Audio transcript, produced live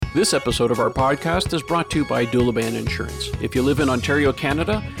This episode of our podcast is brought to you by Doulaban Insurance. If you live in Ontario,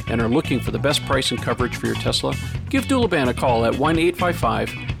 Canada, and are looking for the best price and coverage for your Tesla, give Doulaban a call at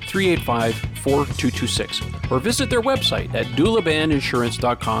 1-855-385-4226 or visit their website at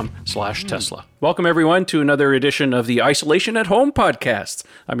doulabaninsurance.com/Tesla. Welcome, everyone, to another edition of the Isolation at Home podcast.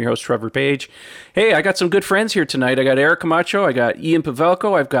 I'm your host, Trevor Page. Hey, I got some good friends here tonight. I got Eric Camacho, I got Ian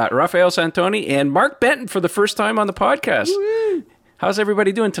Pavelko, I've got Rafael Santoni, and Mark Benton for the first time on the podcast. Woo-hoo. How's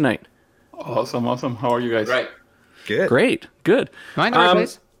everybody doing tonight? Awesome. How are you guys? Right. Good. Great. Good. Am I in the right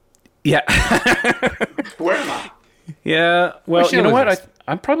place? Yeah. Where am I? Yeah. Well, you know what?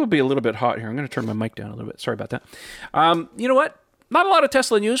 I'm probably a little bit hot here. I'm going to turn my mic down a little bit. Sorry about that. You know what? Not a lot of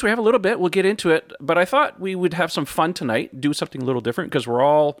Tesla news. We have a little bit. We'll get into it. But I thought we would have some fun tonight, do something a little different because we're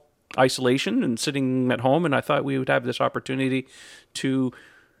all isolation and sitting at home. And I thought we would have this opportunity to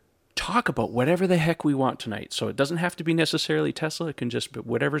talk about whatever the heck we want tonight. So it doesn't have to be necessarily Tesla. It can just be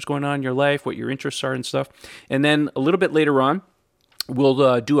whatever's going on in your life, what your interests are and stuff. And then a little bit later on,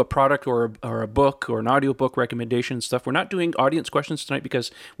 we'll do a product or a book or an audiobook recommendation and stuff. We're not doing audience questions tonight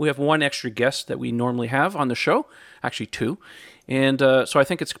because we have one extra guest that we normally have on the show, actually two. And so I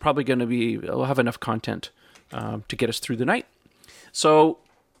think it's probably going to be, we'll have enough content to get us through the night. So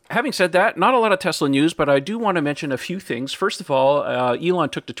having said that, not a lot of Tesla news, but I do want to mention a few things. First of all, Elon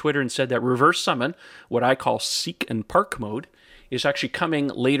took to Twitter and said that reverse summon, what I call seek and park mode, is actually coming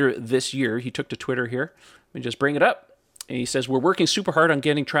later this year. He took to Twitter here. Let me just bring it up. And he says, we're working super hard on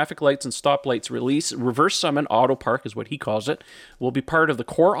getting traffic lights and stoplights released. Reverse summon auto park is what he calls it. Will be part of the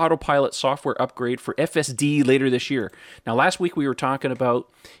core autopilot software upgrade for FSD later this year. Now, last week we were talking about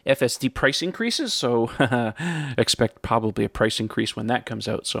FSD price increases, so expect probably a price increase when that comes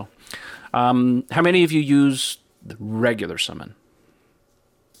out. So how many of you use the regular summon?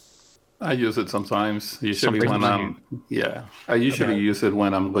 I use it sometimes. Usually when I usually use it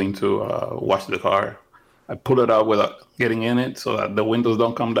when I'm going to wash the car. I pull it out without getting in it so that the windows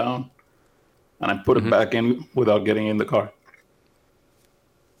don't come down. And I put it back in without getting in the car.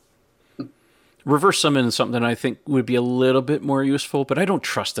 Reverse summon is something I think would be a little bit more useful, but I don't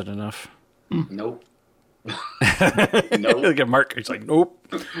trust it enough. Nope. Look at Mark. He's like, nope,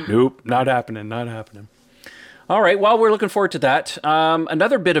 not happening. All right, well, we're looking forward to that.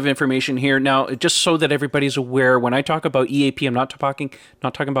 Another bit of information here. Now, just so that everybody's aware, when I talk about EAP, I'm not talking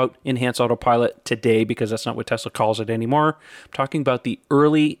about Enhanced Autopilot today because that's not what Tesla calls it anymore. I'm talking about the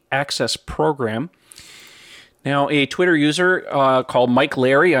Early Access Program. Now, a Twitter user called Mike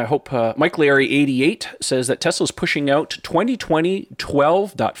Larry, Mike Larry 88 says that Tesla's pushing out 2020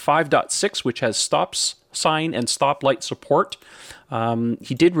 12.5.6, which has stop sign and stoplight support.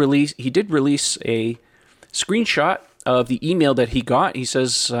 He did release a screenshot of the email that he got. He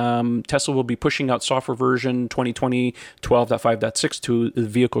says Tesla will be pushing out software version 2020 12.5.6 to the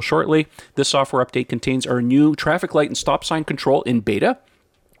vehicle shortly. This software update contains our new traffic light and stop sign control in beta.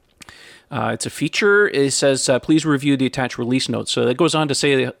 It's a feature. It says, please review the attached release notes. So that goes on to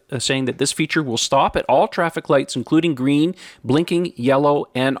say, saying that this feature will stop at all traffic lights, including green, blinking, yellow,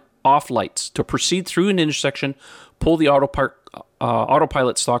 and off lights. To proceed through an intersection, pull the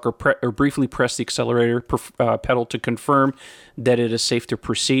autopilot stalk or briefly press the accelerator pedal to confirm that it is safe to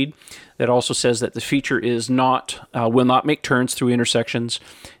proceed. That also says that the feature will not make turns through intersections,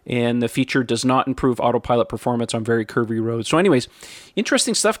 and the feature does not improve autopilot performance on very curvy roads. So anyways,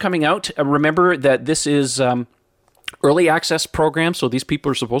 interesting stuff coming out. Remember that this is early access program, so these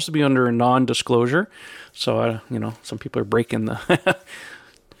people are supposed to be under a non-disclosure. So, some people are breaking the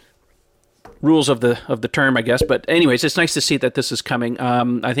rules of the term, I guess. But anyways, it's nice to see that this is coming.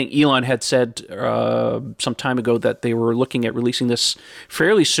 I think Elon had said some time ago that they were looking at releasing this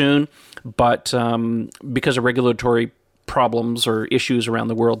fairly soon, but because of regulatory problems or issues around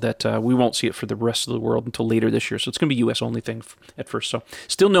the world, that we won't see it for the rest of the world until later this year. So it's going to be U.S. only thing at first. So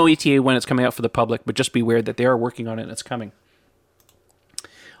still no ETA when it's coming out for the public, but just beware that they are working on it and it's coming.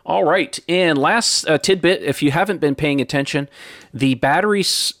 All right, and last tidbit, if you haven't been paying attention, the battery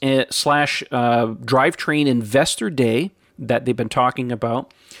slash drivetrain investor day that they've been talking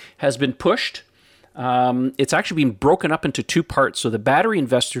about has been pushed. It's actually been broken up into two parts. So the battery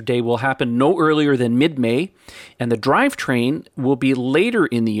investor day will happen no earlier than mid-May, and the drivetrain will be later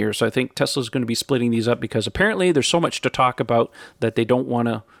in the year. So I think Tesla's going to be splitting these up because apparently there's so much to talk about that they don't want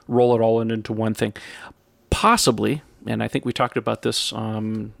to roll it all into one thing. Possibly, and I think we talked about this,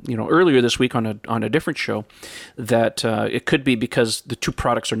 earlier this week on a different show, that it could be because the two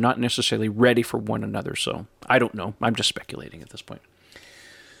products are not necessarily ready for one another. So I don't know. I'm just speculating at this point.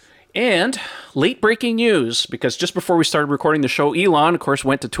 And late breaking news, because just before we started recording the show, Elon, of course,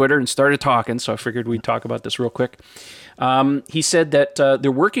 went to Twitter and started talking, so I figured we'd talk about this real quick. He said that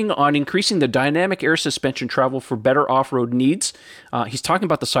they're working on increasing the dynamic air suspension travel for better off-road needs. He's talking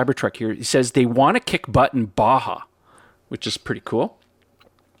about the Cybertruck here. He says they want to kick butt in Baja, which is pretty cool.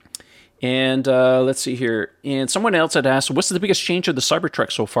 And let's see here. And someone else had asked, what's the biggest change of the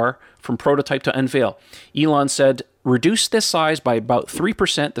Cybertruck so far from prototype to unveil? Elon said, reduce this size by about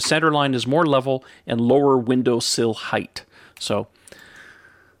 3%. The center line is more level and lower window sill height. So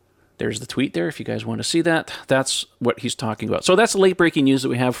there's the tweet there if you guys want to see that. That's what he's talking about. So that's the late breaking news that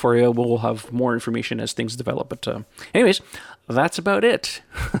we have for you. We'll have more information as things develop. But anyways, that's about it.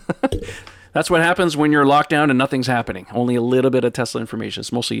 That's what happens when you're locked down and nothing's happening. Only a little bit of Tesla information.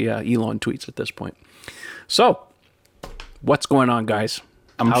 It's mostly Elon tweets at this point. So, what's going on, guys?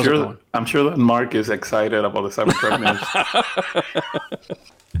 I'm sure that Mark is excited about the Cybertruck news.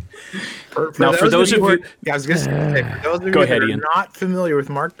 For those of you, I was going to say, for those of you ahead, that are Ian. not familiar with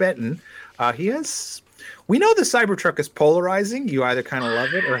Mark Benton, we know the Cybertruck is polarizing. You either kind of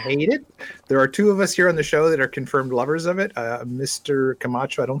love it or hate it. There are two of us here on the show that are confirmed lovers of it. Mr.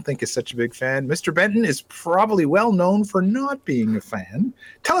 Camacho, I don't think, is such a big fan. Mr. Benton is probably well known for not being a fan.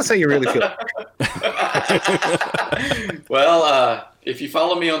 Tell us how you really feel. Well, if you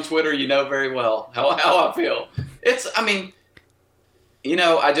follow me on Twitter, you know very well how I feel. I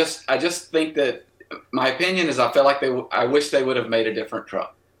just think that my opinion is I feel like I wish they would have made a different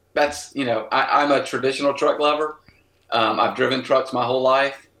truck. That's, I'm a traditional truck lover. I've driven trucks my whole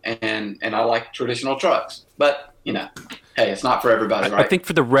life, and I like traditional trucks. But, hey, it's not for everybody, right? I think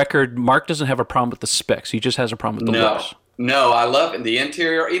for the record, Mark doesn't have a problem with the specs. He just has a problem with the looks. No, I love the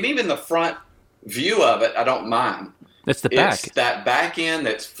interior. And even the front view of it, I don't mind. It's the back. It's that back end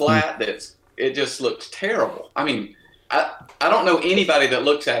that's flat. It just looks terrible. I mean, I don't know anybody that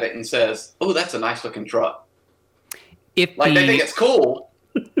looks at it and says, "Oh, that's a nice looking truck." They think it's cool.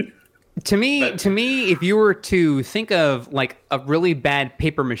 To me, if you were to think of like a really bad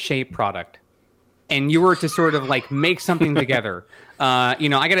paper mache product, and you were to sort of like make something together, I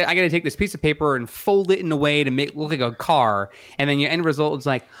gotta take this piece of paper and fold it in a way to make it look like a car, and then your end result is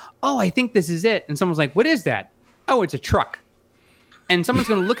like, oh, I think this is it, and someone's like, what is that? Oh, it's a truck, and someone's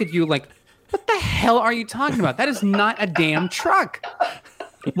gonna look at you like, what the hell are you talking about? That is not a damn truck.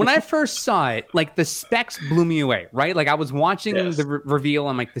 When I first saw it, like the specs blew me away, right? Like I was watching the reveal.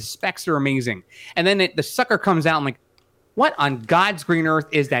 I'm like, the specs are amazing. And then the sucker comes out. I'm like, what on God's green earth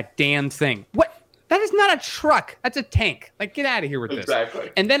is that damn thing? What? That is not a truck. That's a tank. Like, get out of here with this. Exactly.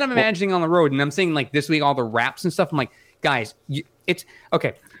 And then I'm imagining on the road, and I'm seeing like this week all the wraps and stuff. I'm like, guys, it's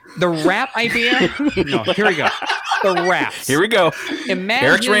okay. The wrap idea. No, here we go. The wraps. Here we go.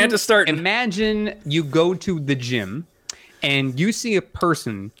 Eric's rant is starting. Imagine you go to the gym and you see a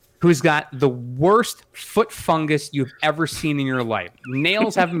person who's got the worst foot fungus you've ever seen in your life.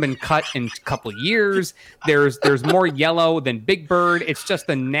 Nails haven't been cut in a couple of years. There's more yellow than Big Bird. It's just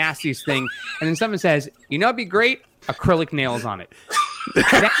the nastiest thing. And then someone says, it'd be great? Acrylic nails on it.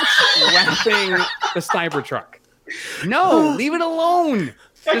 That's wrapping the Cybertruck. No, leave it alone.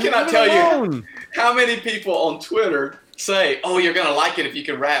 I cannot tell you how many people on Twitter say, "Oh, you're gonna like it if you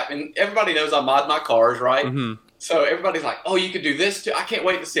can wrap." And everybody knows I mod my cars, right? Mm-hmm. So everybody's like, "Oh, you could do this too." I can't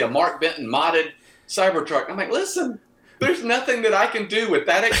wait to see a Mark Benton modded Cybertruck. I'm like, listen, there's nothing that I can do with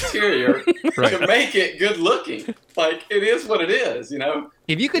that exterior to make it good looking. Like, it is what it is,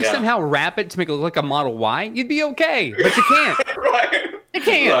 If you could somehow wrap it to make it look like a Model Y, you'd be okay. But you can't. Right. You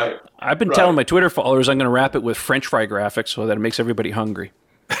can't. Right. I've been telling my Twitter followers I'm going to wrap it with French fry graphics so that it makes everybody hungry.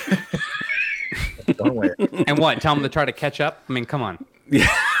 Don't wait. And what? Tell them to try to catch up? I mean, come on. Yeah,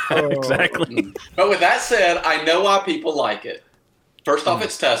 exactly. But with that said, I know why people like it. First off,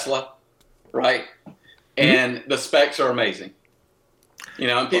 it's Tesla, right? And the specs are amazing.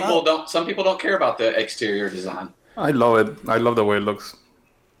 And some people don't care about the exterior design. I love it. I love the way it looks.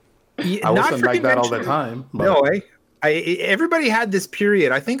 Yeah, I wasn't like that all the time. But... No way. Everybody had this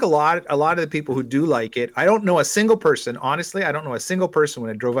period. I think a lot of the people who do like it, I don't know a single person, honestly, I don't know a single person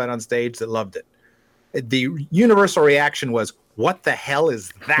when I drove out on stage that loved it. The universal reaction was, what the hell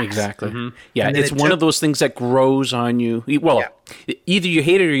is that? Exactly. Mm-hmm. Yeah, it's one of those things that grows on you. Well, either you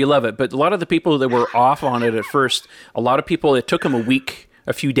hate it or you love it. But a lot of the people that were off on it at first, a lot of people, it took them a week,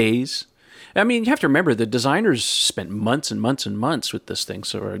 a few days. I mean, you have to remember, the designers spent months and months and months with this thing.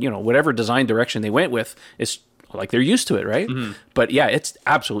 So, whatever design direction they went with, it's like they're used to it, right? Mm-hmm. But yeah, it's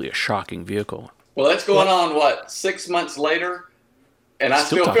absolutely a shocking vehicle. Well, that's going on, 6 months later? And I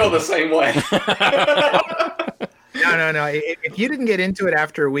still feel the same way. No. If you didn't get into it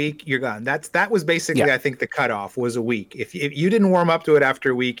after a week, you're gone. That was basically, I think, the cutoff was a week. If you didn't warm up to it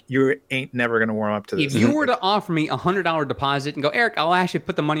after a week, you ain't never going to warm up to this. If you were to offer me $100 deposit and go, Eric, I'll actually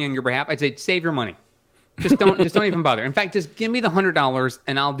put the money on your behalf, I'd say save your money. Just don't even bother. In fact, just give me the $100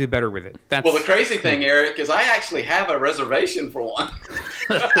 and I'll do better with it. Well, the crazy thing, Eric, is I actually have a reservation for one.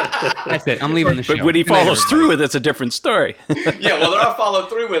 That's it. I'm leaving the show. But when he follows through with it, it's a different story. Yeah, whether I follow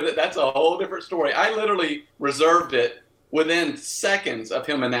through with it, that's a whole different story. I literally reserved it within seconds of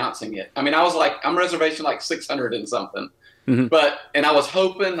him announcing it. I mean, I was like, I'm reservation like 600 and something. Mm-hmm. And I was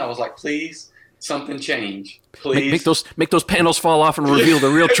hoping, I was like, please, something change. Please make those panels fall off and reveal the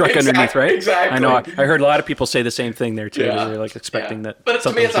real truck underneath, right? Exactly. I know. I heard a lot of people say the same thing there too. Yeah. They're like expecting that. But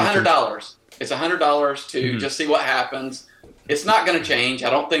to me, it's $100. It's $100 to just see what happens. It's not going to change.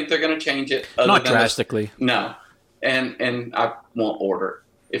 I don't think they're going to change it. Not drastically. No, and I won't order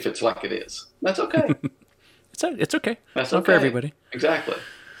if it's like it is. That's okay. It's okay. That's not for everybody. Exactly.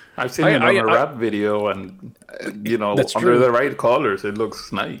 I've seen it on a rap video, and under the right colors, it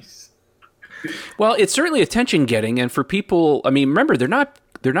looks nice. Well, it's certainly attention getting, and for people, I mean, remember they're not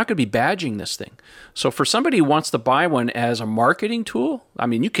going to be badging this thing. So for somebody who wants to buy one as a marketing tool, I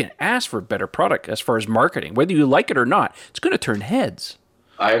mean, you can ask for a better product as far as marketing, whether you like it or not. It's going to turn heads.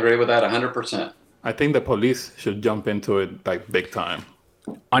 I agree with that 100%. I think the police should jump into it like big time.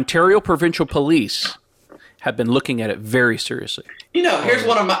 Ontario Provincial Police have been looking at it very seriously. Here's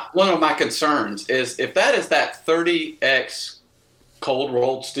one of my concerns is if that is that 30X cold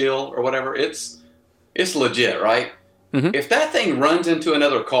rolled steel or whatever, it's legit, right? Mm-hmm. If that thing runs into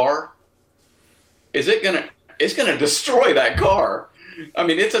another car, it's gonna destroy that car. I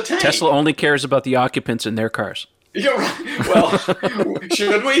mean, it's a tank. Tesla only cares about the occupants in their cars. You're right. Well,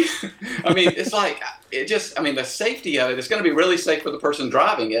 should we? I mean, it's like the safety of it is going to be really safe for the person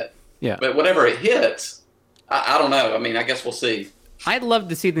driving it. Yeah. But whatever it hits, I don't know. I mean, I guess we'll see. I'd love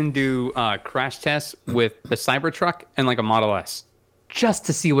to see them do crash tests with the Cybertruck and like a Model S, just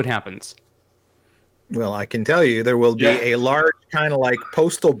to see what happens. Well, I can tell you there will be a large kind of like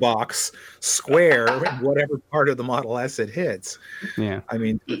postal box square in whatever part of the Model S it hits. Yeah. I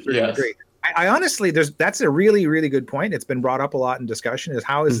mean, great. I honestly, that's a really, really good point. It's been brought up a lot in discussion is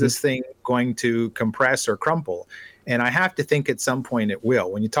how is this thing going to compress or crumple? And I have to think at some point it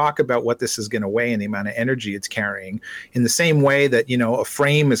will. When you talk about what this is going to weigh and the amount of energy it's carrying, in the same way that, a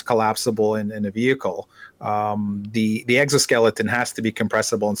frame is collapsible in a vehicle, the exoskeleton has to be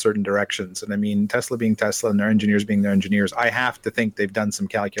compressible in certain directions. And I mean, Tesla being Tesla and their engineers being their engineers, I have to think they've done some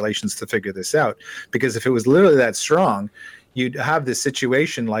calculations to figure this out. Because if it was literally that strong, you'd have this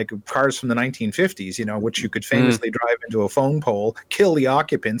situation like cars from the 1950s, which you could famously drive into a phone pole, kill the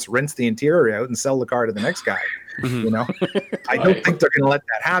occupants, rinse the interior out, and sell the car to the next guy. I don't think they're going to let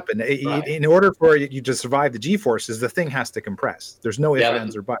that happen. Right. In order for you to survive the G-forces, the thing has to compress. There's no ifs,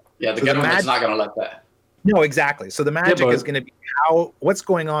 ands, or buts. Yeah, the government's not going to let that. No, exactly. So the magic is going to be what's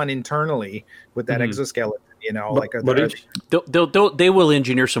going on internally with that exoskeleton. They will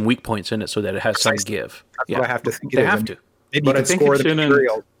engineer some weak points in it so that it has some give. That's what I have to think. They have to. Maybe you can score the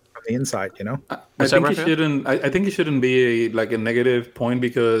material from the inside, I think it shouldn't be a negative point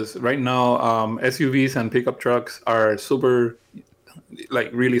because right now SUVs and pickup trucks are super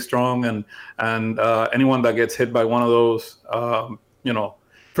really strong and anyone that gets hit by one of those,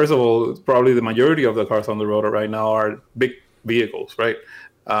 first of all, probably the majority of the cars on the road right now are big vehicles, right?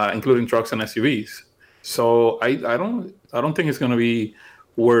 Including trucks and SUVs. So I don't think it's going to be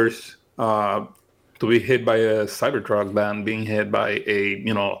worse to be hit by a Cybertruck than being hit by a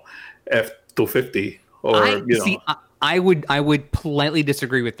F-250 or I would politely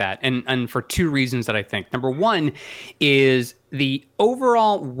disagree with that, and for two reasons that I think. Number one is the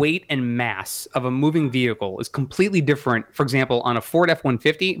overall weight and mass of a moving vehicle is completely different, for example, on a Ford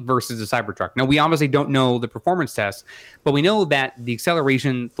F-150 versus a Cybertruck. Now, we obviously don't know the performance tests, but we know that the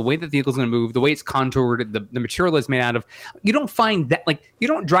acceleration, the way that the vehicle is going to move, the way it's contoured, the material it's made out of, you don't find that, you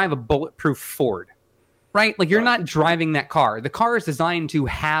don't drive a bulletproof Ford. Right? You're not driving that car. The car is designed to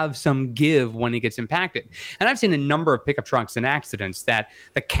have some give when it gets impacted. And I've seen a number of pickup trucks in accidents that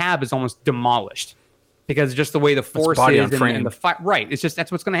the cab is almost demolished because just the way the force is and the fire. Right. It's just,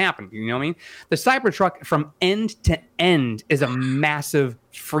 that's what's going to happen. You know what I mean? The Cybertruck from end to end is a massive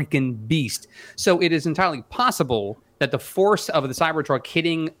freaking beast. So it is entirely possible that the force of the Cybertruck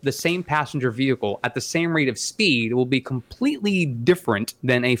hitting the same passenger vehicle at the same rate of speed will be completely different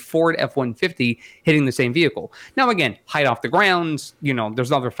than a Ford F-150 hitting the same vehicle. Now, again, height off the ground,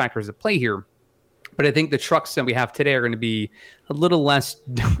 there's other factors at play here. But I think the trucks that we have today are going to be a little less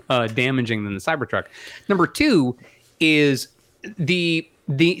damaging than the Cybertruck. Number two is the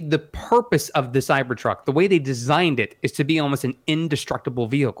the purpose of the Cybertruck, the way they designed it, is to be almost an indestructible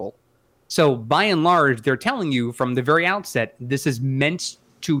vehicle. So by and large, they're telling you from the very outset, this is meant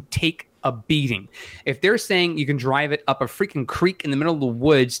to take a beating. If they're saying you can drive it up a freaking creek in the middle of the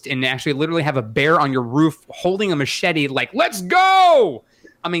woods and actually literally have a bear on your roof holding a machete, like, let's go.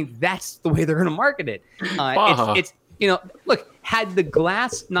 I mean, that's the way they're going to market it. It's look, had the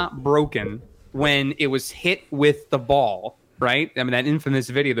glass not broken when it was hit with the ball, right? I mean, that infamous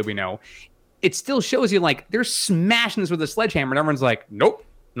video that we know, it still shows you like they're smashing this with a sledgehammer and everyone's like, nope,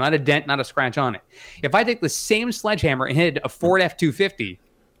 not a dent, not a scratch on it. If I take the same sledgehammer and hit a Ford F-250,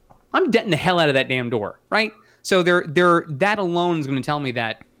 I'm denting the hell out of that damn door, right? So that alone is going to tell me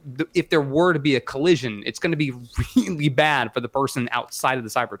that if there were to be a collision, it's going to be really bad for the person outside of the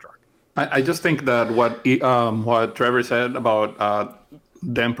Cybertruck. I just think that what Trevor said about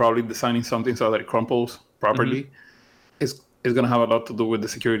them probably designing something so that it crumples properly is going to have a lot to do with the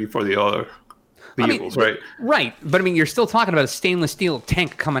security for the other vehicles, right? Right, but I mean, you're still talking about a stainless steel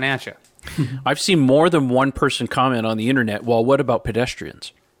tank coming at you. I've seen more than one person comment on the internet, well, what about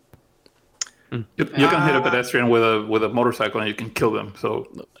pedestrians? You can hit a pedestrian with a motorcycle and you can kill them. So,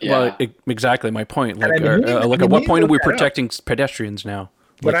 well, exactly my point. Like, at what point are we protecting pedestrians now?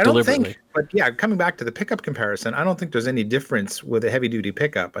 But I don't think. But yeah, coming back to the pickup comparison, I don't think there's any difference with a heavy duty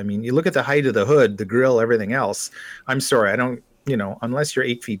pickup. I mean, you look at the height of the hood, the grille, everything else. I'm sorry, I don't. Unless you're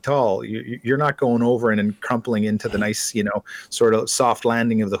 8 feet tall, you're not going over and crumpling into the nice, sort of soft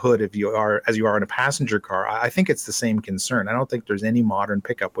landing of the hood as you are in a passenger car. I think it's the same concern. I don't think there's any modern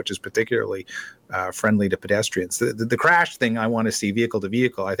pickup which is particularly friendly to pedestrians. The crash thing, I want to see vehicle to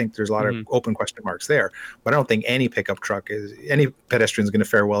vehicle. I think there's a lot of open question marks there, but I don't think any pedestrian is going to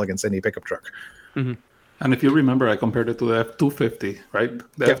fare well against any pickup truck. Mm-hmm. And if you remember, I compared it to the F-250, right?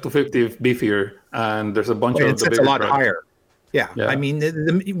 The F-250 is beefier, and there's a bunch of it's a lot higher. Yeah. I mean,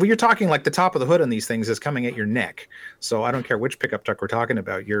 when you're talking like the top of the hood on these things is coming at your neck. So I don't care which pickup truck we're talking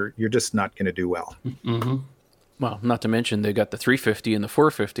about. You're just not going to do well. Mm-hmm. Well, not to mention they got the 350 and the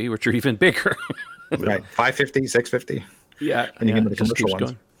 450, which are even bigger. Right. 550, 650. Yeah. And you get the commercial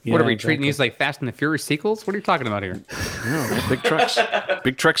ones. Yeah, what are we treating these like Fast and the Furious sequels? What are you talking about here? No, big trucks.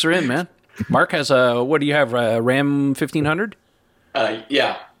 Big trucks are in, man. Mark has what do you have? Ram 1500?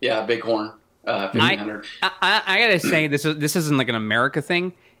 Yeah, Bighorn. 1500. I gotta say this isn't like an America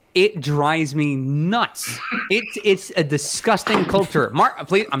thing. It drives me nuts. It's a disgusting culture. Mark,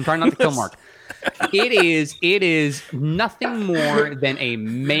 please, I'm trying not to kill Mark. It is nothing more than a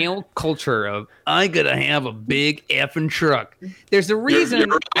male culture of I gotta have a big effing truck. There's a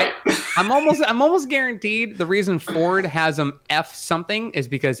reason. I'm almost guaranteed the reason Ford has them F something is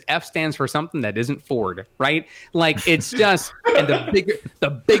because F stands for something that isn't Ford, right? Like it's just and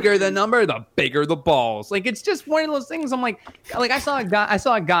the bigger the number, the bigger the balls. Like it's just one of those things. I'm like I saw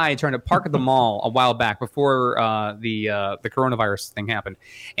a guy trying to park at the mall a while back before the coronavirus thing happened,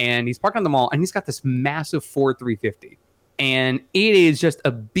 and he's parking on the mall and he's got this massive Ford 350. And it is just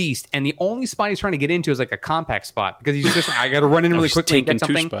a beast. And the only spot he's trying to get into is like a compact spot because he's just I got to run in really quickly and get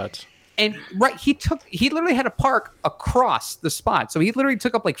something. 2 spots. And he literally had to park across the spot. So he literally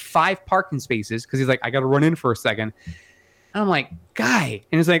took up like 5 parking spaces because he's like, I got to run in for a second. And I'm like, guy.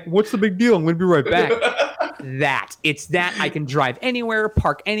 And he's like, what's the big deal? I'm going to be right back. It's that I can drive anywhere,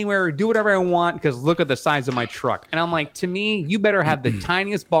 park anywhere, do whatever I want because look at the size of my truck. And I'm like, to me, you better have the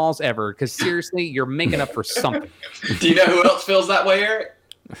tiniest balls ever because seriously, you're making up for something. Do you know who else feels that way, Eric?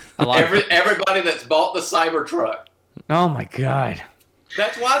 Everybody that's bought the Cybertruck. Oh my God.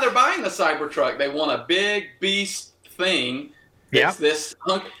 That's why they're buying the Cybertruck. They want a big beast thing. Yeah. It's this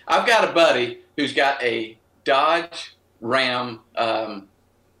hunk. I've got a buddy who's got a Dodge Ram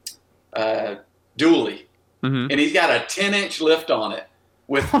dually. And he's got a 10-inch lift on it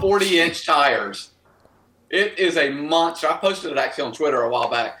with 40-inch tires. It is a monster. I posted it actually on Twitter a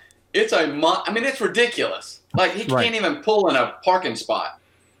while back. It's a I mean, it's ridiculous. Like he can't even pull in a parking spot.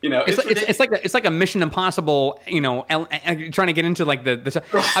 It's like a Mission Impossible. Trying to get into like the.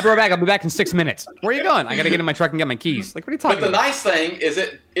 I'll be right back. I'll be back in 6 minutes. Where are you going? I got to get in my truck and get my keys. Like what are you talking about? But the nice thing is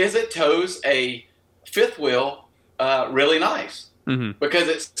it tows a fifth wheel really nice. Mm-hmm. Because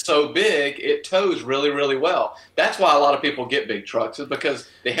it's so big, it tows really, really well. That's why a lot of people get big trucks, is because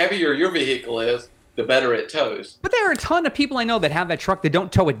the heavier your vehicle is, the better it tows. But there are a ton of people I know that have that truck that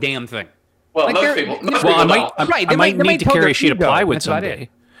don't tow a damn thing. Well, like most people don't. I might need to carry a sheet of plywood someday.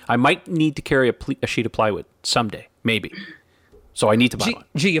 I might need to carry a sheet of plywood someday, maybe. So I need to buy one.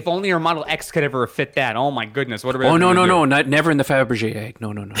 Gee, if only our Model X could ever fit that. Oh my goodness, what are we? Oh no, never in the Fabergé egg.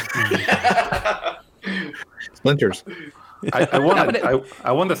 No. Splinters. I want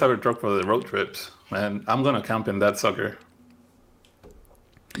the Cybertruck for the road trips, and I'm gonna camp in that sucker.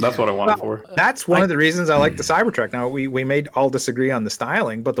 That's what I want it for. That's one of the reasons I like the Cybertruck. Now, we may all disagree on the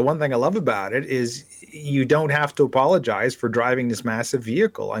styling, but the one thing I love about it is you don't have to apologize for driving this massive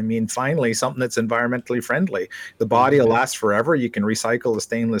vehicle. I mean, finally, something that's environmentally friendly. The body will last forever. You can recycle the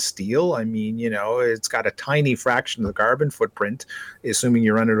stainless steel. I mean, you know, it's got a tiny fraction of the carbon footprint, assuming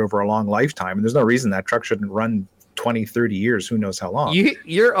you run it over a long lifetime. And there's no reason that truck shouldn't run 20, 30 years, who knows how long.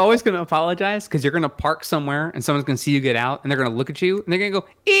 You're always going to apologize because you're going to park somewhere and someone's going to see you get out and they're going to look at you and they're going to go,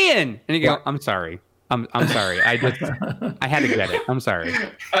 Ian, and you go, I'm sorry. I'm sorry. I had to get it. I'm sorry.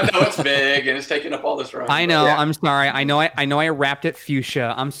 I know it's big and it's taking up all this room. I know. Yeah. I'm sorry. I know I wrapped it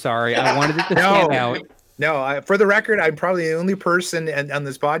fuchsia. I'm sorry. I wanted it to stand out. No, for the record, I'm probably the only person on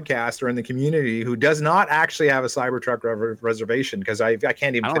this podcast or in the community who does not actually have a Cybertruck reservation because I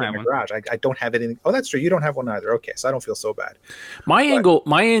can't even fit it in my garage. I don't have anything. Oh, that's true. You don't have one either. Okay, so I don't feel so bad. My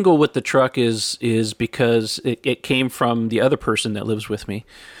angle with the truck is because it came from the other person that lives with me,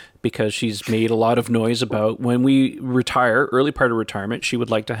 because she's made a lot of noise about when we retire, early part of retirement, she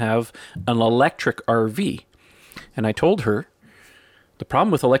would like to have an electric RV. And I told her, the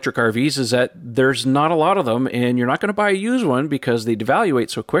problem with electric RVs is that there's not a lot of them, and you're not going to buy a used one because they devaluate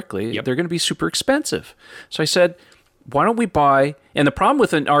so quickly. Yep. They're going to be super expensive. So I said, why don't we buy... And the problem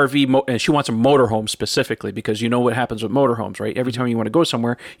with an RV, and she wants a motorhome specifically, because you know what happens with motorhomes, right? Every time you want to go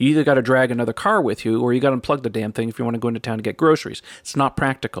somewhere, you either got to drag another car with you, or you got to unplug the damn thing if you want to go into town to get groceries. It's not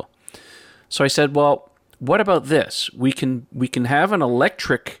practical. So I said, well, what about this? We can have an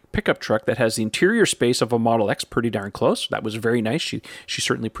electric pickup truck that has the interior space of a Model X, pretty darn close. That was very nice. She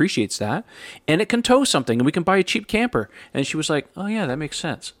certainly appreciates that. And it can tow something, and we can buy a cheap camper. And she was like, oh yeah, that makes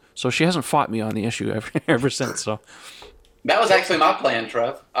sense. So she hasn't fought me on the issue ever since. So that was actually my plan,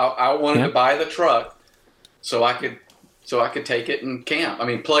 Trev. I wanted to buy the truck so I could take it and camp. I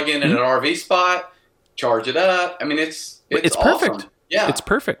mean, plug in an RV spot, charge it up. I mean, it's awesome. Perfect. Yeah, it's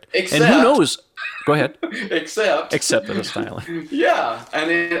perfect. Except, and who knows? Go ahead. Except for the styling. Yeah,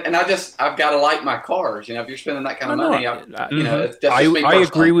 and I've got to like my cars. You know, if you're spending that kind of money, I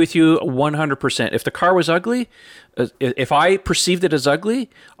agree with you 100%. If the car was ugly, if I perceived it as ugly,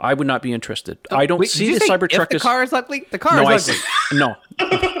 I would not be interested. I don't see the Cybertruck. If the car is ugly, the car is ugly. No.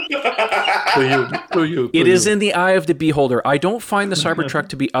 It is in the eye of the beholder. I don't find the Cybertruck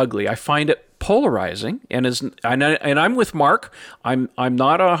to be ugly. I find it polarizing, and I'm with Mark. I'm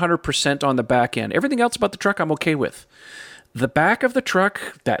not 100% on the back end. Everything else about the truck I'm okay with. The back of the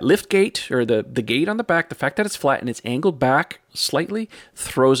truck, that lift gate, or the gate on the back, the fact that it's flat and it's angled back slightly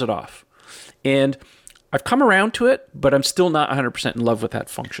throws it off. And I've come around to it, but I'm still not 100% in love with that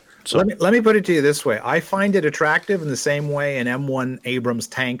function. So let me put it to you this way. I find it attractive in the same way an M1 Abrams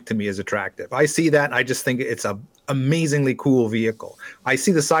tank to me is attractive. I see that, and I just think it's a amazingly cool vehicle. I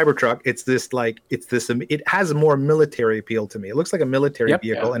see the Cybertruck. It has a more military appeal to me. It looks like a military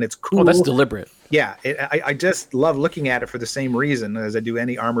vehicle, and it's cool. Oh, that's deliberate. Yeah, I just love looking at it for the same reason as I do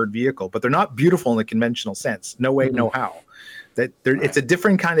any armored vehicle. But they're not beautiful in the conventional sense. No way, no how. It's a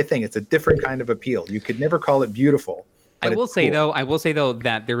different kind of thing. It's a different kind of appeal. You could never call it beautiful. I will say though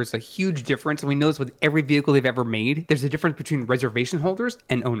that there is a huge difference, and we know this with every vehicle they've ever made. There's a difference between reservation holders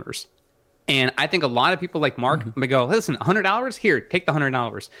and owners. And I think a lot of people like Mark may go, listen, $100 here, take the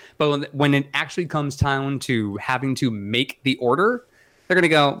 $100. But when it actually comes down to having to make the order, they're going to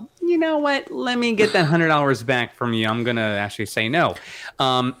go, you know what? Let me get that $100 back from you. I'm going to actually say no.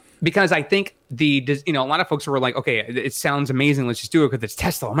 Because I think a lot of folks were like, okay, it sounds amazing. Let's just do it because it's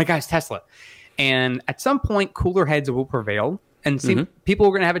Tesla. Oh my God, it's Tesla. And at some point, cooler heads will prevail. And people are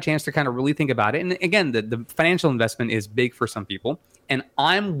going to have a chance to kind of really think about it. And again, the financial investment is big for some people. And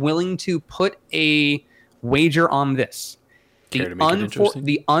I'm willing to put a wager on this.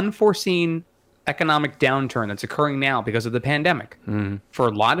 The unforeseen economic downturn that's occurring now because of the pandemic, for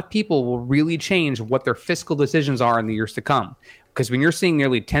a lot of people will really change what their fiscal decisions are in the years to come. Because when you're seeing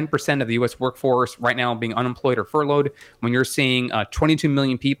nearly 10% of the U.S. workforce right now being unemployed or furloughed, when you're seeing 22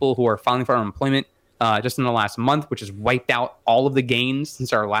 million people who are filing for unemployment just in the last month, which has wiped out all of the gains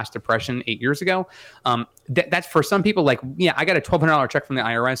since our last depression 8 years ago, that's for some people like, yeah, I got a $1,200 check from the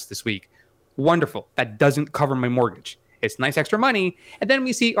IRS this week. Wonderful. That doesn't cover my mortgage. It's nice extra money. And then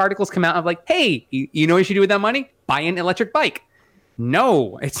we see articles come out of like, hey, you know what you should do with that money? Buy an electric bike.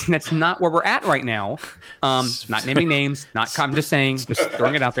 No, that's not where we're at right now. Not naming names, I'm just saying, just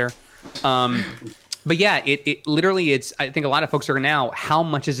throwing it out there. But yeah, it literally, I think a lot of folks are now, how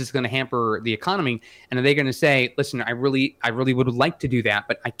much is this going to hamper the economy? And are they going to say, listen, I really would like to do that,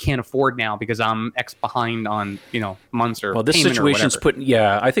 but I can't afford now because I'm X behind on, months or this situation's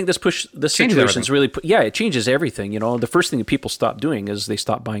I think this situation's really it changes everything. The first thing that people stop doing is they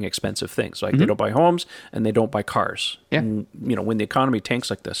stop buying expensive things. Like they don't buy homes and they don't buy cars. Yeah. And, when the economy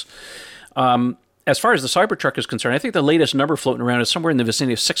tanks like this. As far as the Cybertruck is concerned, I think the latest number floating around is somewhere in the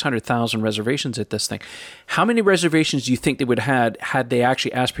vicinity of 600,000 reservations at this thing. How many reservations do you think they would have had they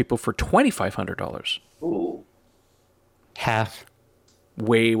actually asked people for $2,500? Ooh. Half.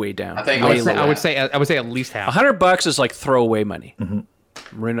 Way down. I think I would say at least half. $100 is like throwaway money.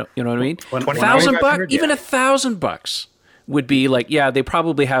 Mm-hmm. You know what I mean? $1,000, even $1,000 would be like, they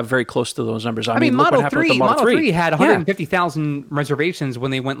probably have very close to those numbers. I mean, Model 3 had 150,000 reservations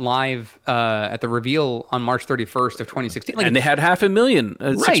when they went live at the reveal on March 31st of 2016. And they had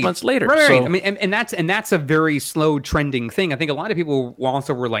 500,000 6 months later. Right. So. I mean, and that's a very slow trending thing. I think a lot of people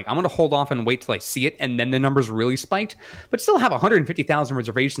also were like, I'm going to hold off and wait till I see it, and then the numbers really spiked. But still have 150,000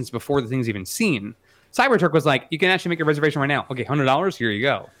 reservations before the thing's even seen. Cybertruck was like, you can actually make a reservation right now. Okay, $100, here you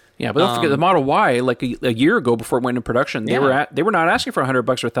go. Yeah, but don't forget the Model Y. Like a year ago, before it went into production, they were not asking for $100 or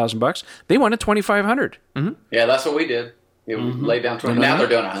 $1,000. They wanted $2,500. Mm-hmm. Yeah, that's what we did. It laid down 20. Now they're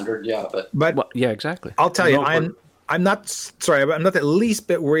doing 100. Yeah, but exactly. I'll tell you, I'm not the least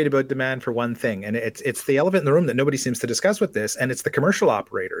bit worried about demand for one thing, and it's the elephant in the room that nobody seems to discuss with this, and it's the commercial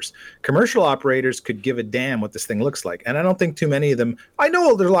operators. Commercial operators could give a damn what this thing looks like, and I don't think too many of them. I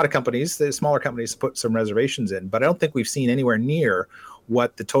know there's a lot of companies, the smaller companies, put some reservations in, but I don't think we've seen anywhere near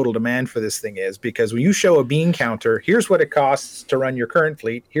what the total demand for this thing is, because when you show a bean counter, here's what it costs to run your current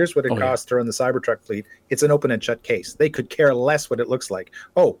fleet, here's what it costs to run the Cybertruck fleet, it's an open and shut case. They could care less what it looks like.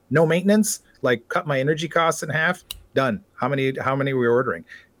 Oh, no maintenance, like cut my energy costs in half, done. How many are we ordering?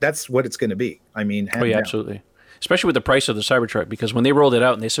 That's what it's going to be. I mean, absolutely. Especially with the price of the Cybertruck, because when they rolled it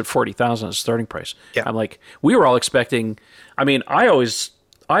out and they said 40,000 as a starting price, I'm like, we were all expecting. I mean, I always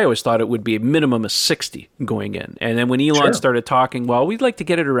thought it would be a minimum of 60 going in. And then when Elon started talking, well, we'd like to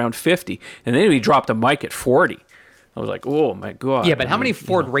get it around 50. And then he dropped a mic at 40. I was like, oh, my God. Yeah, but how many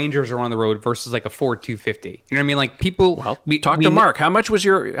Ford Rangers are on the road versus like a Ford 250? You know what I mean? Like people... Well, talk to Mark. How much was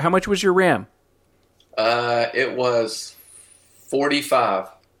your RAM? It was 45.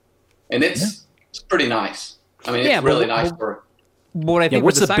 And it's pretty nice. I mean, it's really nice for... What I think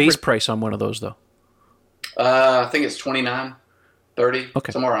what's the base price on one of those, though? I think it's 29. 30,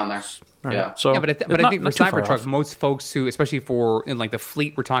 somewhere around there. Right. Yeah. So, but I think for Cybertruck, most folks who, especially for in like the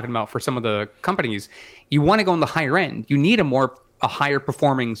fleet we're talking about for some of the companies, you want to go on the higher end. You need a higher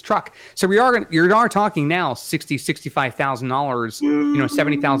performing truck. So you're talking now $65,000,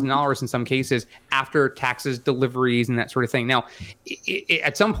 $70,000 in some cases after taxes, deliveries, and that sort of thing. Now,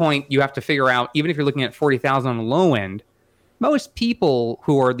 at some point, you have to figure out, even if you're looking at 40,000 on the low end, most people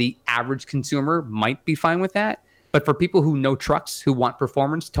who are the average consumer might be fine with that. But for people who know trucks, who want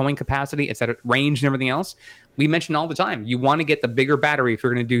performance, towing capacity, et cetera, range and everything else, we mention all the time, you want to get the bigger battery if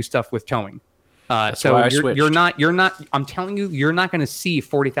you're going to do stuff with towing. So you're not. I'm telling you, you're not going to see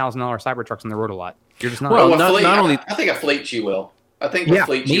 $40,000 Cybertrucks on the road a lot. You're just not. Well, I think a fleet you will. I think with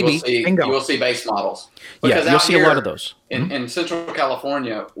fleet you will see base models. Because you'll see a lot of those. In Central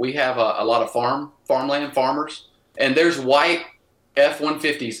California, we have a lot of farmland farmers, and there's white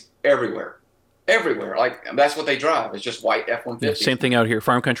F-150s everywhere. Everywhere, like that's what they drive. It's just white F-150s. Yeah, same thing out here.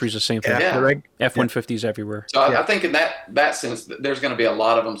 Farm country is the same thing. F-150s everywhere. So I think in that sense, there's going to be a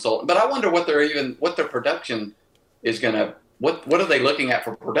lot of them sold. But I wonder what their production is going to. What are they looking at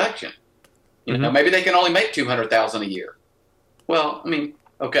for production? You know, maybe they can only make 200,000 a year. Well, I mean,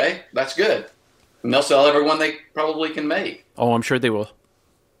 okay, that's good, and they'll sell every one they probably can make. Oh, I'm sure they will.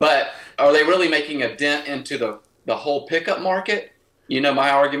 But are they really making a dent into the whole pickup market? You know my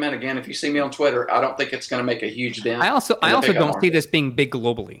argument again. If you see me on Twitter, I don't think it's going to make a huge dent. I also don't see this being big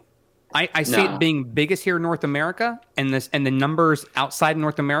globally. I see it being biggest here in North America, and the numbers outside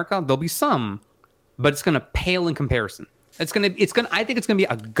North America, there'll be some, but it's going to pale in comparison. I think it's going to be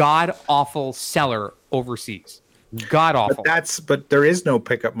a god awful seller overseas. God awful. But there is no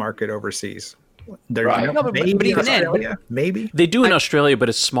pickup market overseas. But even then, maybe they do in Australia, but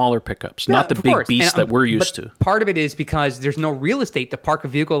it's smaller pickups, not the big beasts that we're used to. Part of it is because there's no real estate to park a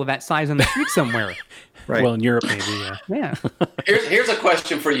vehicle of that size on the street somewhere. Right. Well, in Europe, maybe. Yeah. Here's a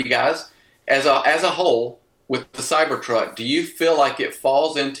question for you guys: as a whole, with the Cybertruck, do you feel like it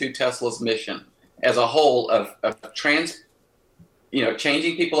falls into Tesla's mission as a whole of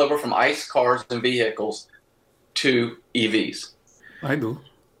changing people over from ICE cars and vehicles to EVs? I do.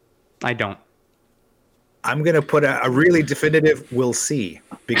 I don't. I'm going to put a really definitive we'll see.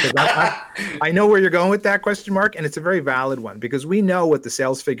 because I know where you're going with that question mark, and it's a very valid one because we know what the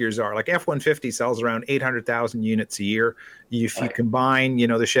sales figures are. Like F-150 sells around 800,000 units a year. If you combine,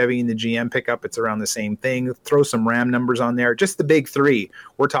 the Chevy and the GM pickup, it's around the same thing. Throw some Ram numbers on there. Just the big three,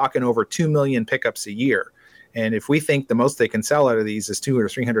 we're talking over 2 million pickups a year. And if we think the most they can sell out of these is 200 or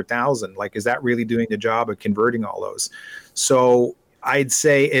 300,000, like, is that really doing the job of converting all those? So I'd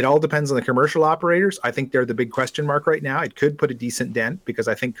say it all depends on the commercial operators. I think they're the big question mark right now. It could put a decent dent because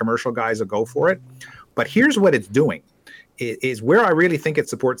I think commercial guys will go for it. But here's what it's doing. It is where I really think it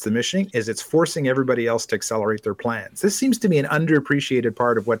supports the mission is it's forcing everybody else to accelerate their plans. This seems to be an underappreciated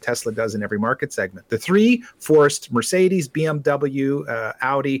part of what Tesla does in every market segment. The three forced Mercedes, BMW,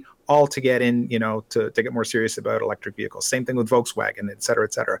 Audi, all to get in, to get more serious about electric vehicles. Same thing with Volkswagen, et cetera,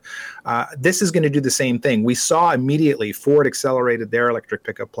 et cetera. This is going to do the same thing. We saw immediately Ford accelerated their electric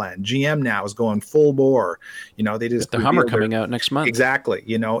pickup plan. GM now is going full bore. They just the Hummer coming out next month. Exactly.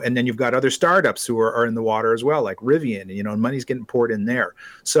 And then you've got other startups who are in the water as well, like Rivian, and money's getting poured in there.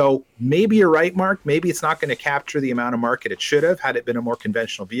 So maybe you're right, Mark. Maybe it's not going to capture the amount of market it should have had it been a more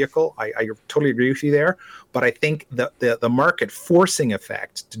conventional vehicle. I totally agree with you there. But I think the market forcing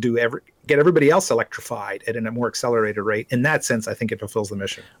effect to get everybody else electrified at a more accelerated rate, in that sense, I think it fulfills the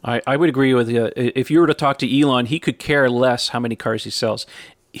mission. I would agree with you. If you were to talk to Elon, he could care less how many cars he sells.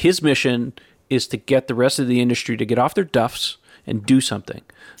 His mission is to get the rest of the industry to get off their duffs and do something.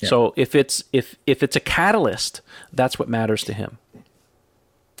 Yeah. So if it's a catalyst, that's what matters to him.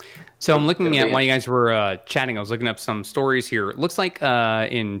 So I'm looking at, while you guys were chatting, I was looking up some stories here. It looks like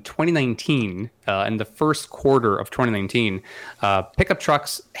in 2019, in the first quarter of 2019, pickup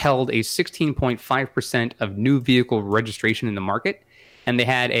trucks held a 16.5% of new vehicle registration in the market, and they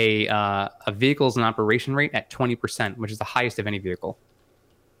had a vehicles in operation rate at 20%, which is the highest of any vehicle.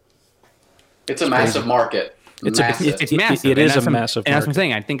 It's a massive market. It's massive. It is a massive market. And that's what I'm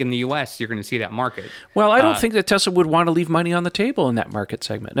saying. I think in the U.S., you're going to see that market. Well, I don't think that Tesla would want to leave money on the table in that market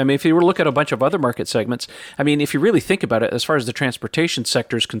segment. I mean, if you were to look at a bunch of other market segments, I mean, if you really think about it, as far as the transportation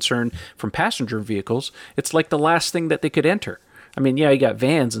sector is concerned from passenger vehicles, it's like the last thing that they could enter. I mean, yeah, you got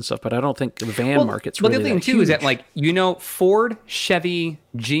vans and stuff, but I don't think the van market's really that huge. But the thing, too, is that, Ford, Chevy,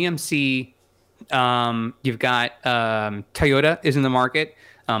 GMC, you've got Toyota is in the market.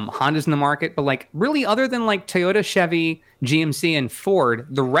 Honda's in the market, but really other than Toyota, Chevy, GMC, and Ford,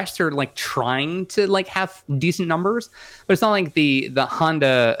 the rest are trying to have decent numbers, but it's not like the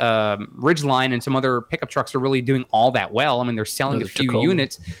Honda Ridgeline and some other pickup trucks are really doing all that well. I mean, they're selling a few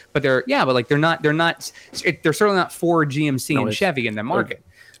units, but they're certainly not Ford, GMC, and Chevy in the market.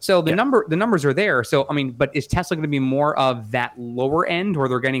 So the numbers are there. So I mean, but is Tesla going to be more of that lower end, where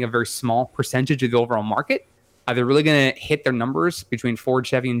they're getting a very small percentage of the overall market? Are they really going to hit their numbers between Ford,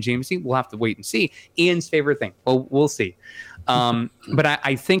 Chevy, and GMC? We'll have to wait and see. Ian's favorite thing. Well, we'll see. But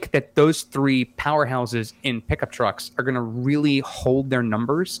I think that those three powerhouses in pickup trucks are going to really hold their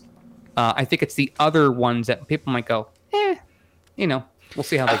numbers. I think it's the other ones that people might go, we'll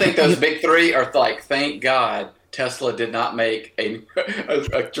see how they I think those big three are thank God Tesla did not make a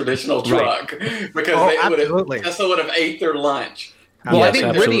traditional truck, because Tesla would have ate their lunch. Well, yes,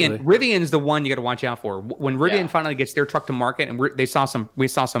 I think Rivian's the one you got to watch out for. When Rivian finally gets their truck to market, and we saw some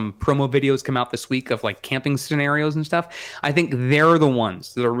promo videos come out this week of camping scenarios and stuff. I think they're the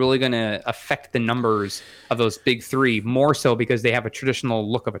ones that are really going to affect the numbers of those big three more so because they have a traditional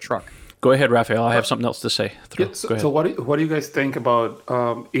look of a truck. Go ahead, Raphael. I have something else to say. So what do you guys think about?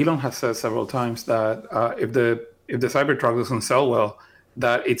 Elon has said several times that if the Cybertruck doesn't sell well,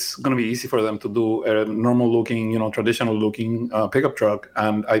 that it's going to be easy for them to do a normal-looking, traditional-looking pickup truck.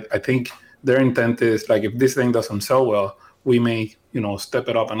 And I think their intent is, if this thing doesn't sell well, we may, step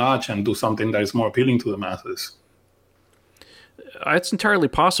it up a notch and do something that is more appealing to the masses. It's entirely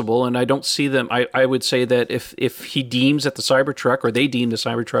possible, and I don't see them. I would say that if he deems that the Cybertruck, or they deem the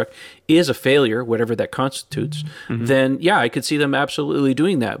Cybertruck, is a failure, whatever that constitutes, then yeah, I could see them absolutely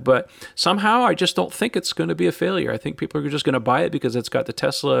doing that. But somehow, I just don't think it's going to be a failure. I think people are just going to buy it because it's got the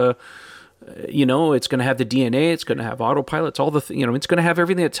Tesla. It's going to have the DNA. It's going to have autopilot. It's all the it's going to have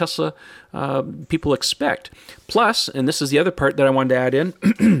everything that Tesla people expect. Plus, and this is the other part that I wanted to add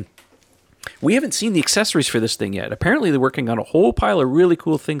in. We haven't seen the accessories for this thing yet. Apparently, they're working on a whole pile of really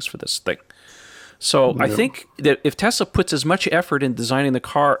cool things for this thing. So I think that if Tesla puts as much effort in designing the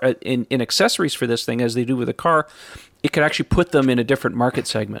car, in accessories for this thing as they do with the car, it could actually put them in a different market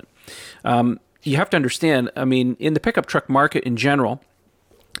segment. You have to understand, I mean, in the pickup truck market in general,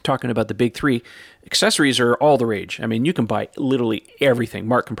 talking about the big three, accessories are all the rage. I mean, you can buy literally everything.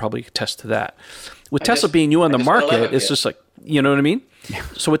 Mark can probably attest to that. With Tesla being new on the market, it's just you know what I mean?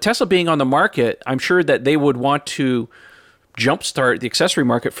 So with Tesla being on the market, I'm sure that they would want to jumpstart the accessory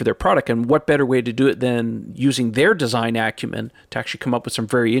market for their product. And what better way to do it than using their design acumen to actually come up with some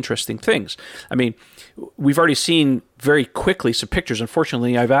very interesting things? I mean, we've already seen very quickly some pictures.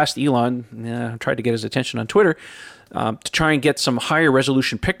 Unfortunately, I've asked Elon, tried to get his attention on Twitter, to try and get some higher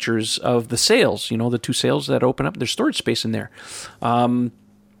resolution pictures of the sails, the two sails that open up, there's storage space in there.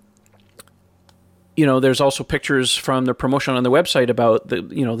 There's also pictures from the promotion on the website about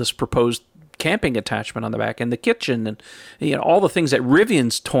this proposed camping attachment on the back and the kitchen and all the things that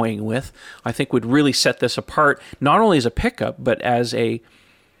Rivian's toying with. I think would really set this apart, not only as a pickup but as a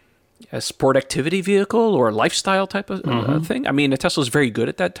sport activity vehicle or a lifestyle type of thing. I mean, Tesla's very good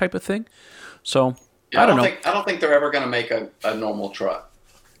at that type of thing. So I don't know. I don't think they're ever going to make a normal truck.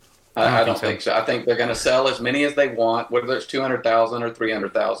 I don't think so. I think they're going to sell as many as they want, whether it's 200,000 or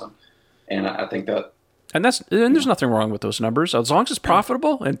 300,000. And I think that. And there's nothing wrong with those numbers as long as it's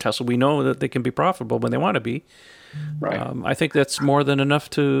profitable. And Tesla, we know that they can be profitable when they want to be. Right. I think that's more than enough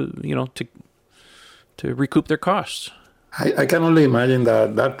to recoup their costs. I can only imagine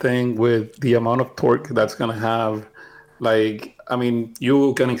that thing with the amount of torque that's going to have. Like, I mean,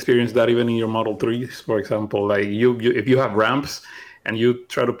 you can experience that even in your Model 3s, for example. Like, you if you have ramps and you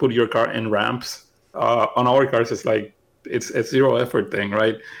try to put your car in ramps, on our cars, it's like, it's a zero effort thing,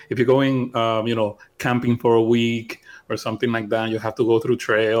 right? If you're going, camping for a week or something like that, you have to go through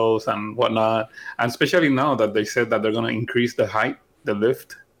trails and whatnot. And especially now that they said that they're going to increase the height, the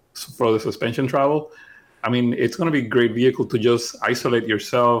lift for the suspension travel. I mean, it's going to be a great vehicle to just isolate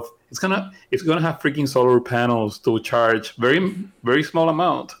yourself. It's gonna have freaking solar panels to charge very, very small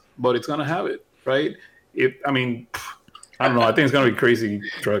amount, but it's gonna have it, right? I don't know. I think it's going to be a crazy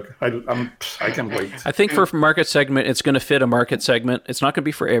truck. I can't wait. I think for market segment, it's going to fit a market segment. It's not going to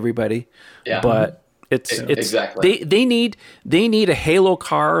be for everybody, but it's exactly. They need a halo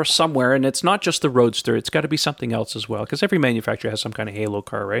car somewhere, and it's not just the Roadster. It's got to be something else as well, because every manufacturer has some kind of halo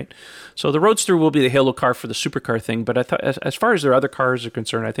car, right? So the Roadster will be the halo car for the supercar thing. But I thought, as far as their other cars are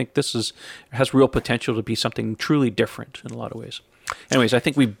concerned, I think this has real potential to be something truly different in a lot of ways. Anyways, I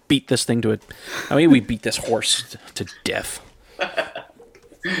think we beat this thing to it. We beat this horse to death.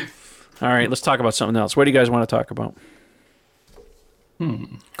 All right, let's talk about something else. What do you guys want to talk about?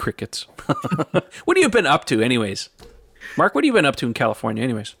 Crickets. What have you been up to, anyways? Mark, what have you been up to in California,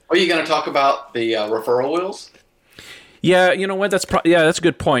 anyways? Are you going to talk about the referral wheels? Yeah, you know what? That's a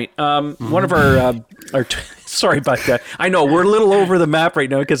good point. One of our sorry about that. I know we're a little over the map right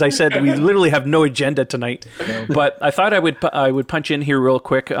now because I said we literally have no agenda tonight. But I thought I would punch in here real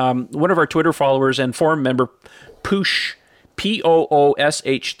quick. One of our Twitter followers and forum member, Poosh,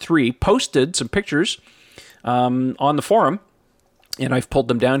 POOSH3, posted some pictures on the forum, and I've pulled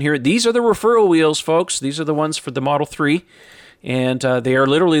them down here. These are the referral wheels, folks. These are the ones for the Model 3. And they are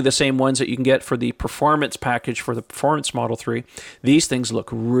literally the same ones that you can get for the performance package for the Performance Model 3. These things look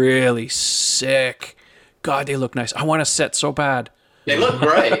really sick. God, they look nice. I want a set so bad. They look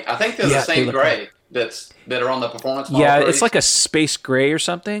gray. I think they're the same gray that are on the Performance Model 3. Yeah, it's like a space gray or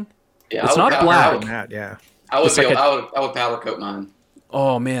something. Yeah, it's not black. I would powder coat mine.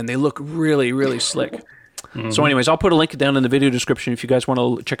 Oh, man, they look really, really slick. So anyways, I'll put a link down in the video description if you guys want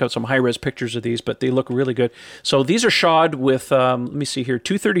to check out some high-res pictures of these, but they look really good. So these are shod with, let me see here,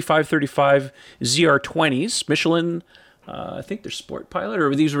 235/35 ZR20s, Michelin, I think they're Sport Pilot,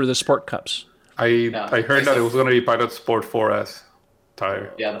 or these were the Sport Cups? I heard that it was going to be Pilot Sport 4S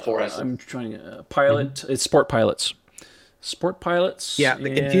tire. Yeah, the 4S. I'm trying Pilot, it's Sport Pilots. Sport Pilots. Yeah, the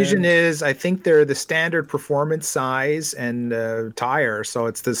confusion is I think they're the standard performance size and tire. So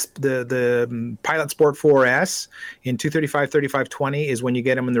it's the Pilot Sport 4S in 235/35/20 is when you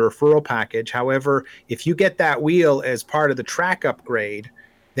get them in the referral package. However, if you get that wheel as part of the track upgrade,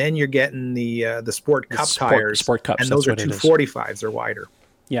 then you're getting the Sport Cup tires. Sport Cups, and those are 245s. They're wider.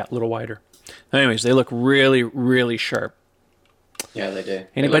 Yeah, a little wider. Anyways, they look really, really sharp. Yeah, they do.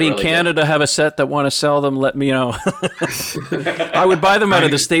 Anybody in Canada have a set that want to sell them? Let me know. I would buy them out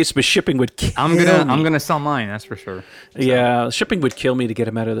of the States, but shipping would kill me. I'm gonna sell mine. That's for sure. So. Yeah, shipping would kill me to get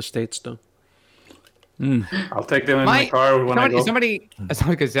them out of the States, though. I'll take them in my car when I go. Somebody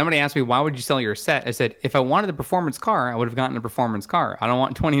asked me, why would you sell your set? I said, if I wanted a performance car, I would have gotten a performance car. I don't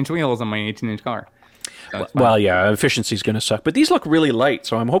want 20-inch wheels on my 18-inch car. Well, yeah, efficiency's going to suck. But these look really light,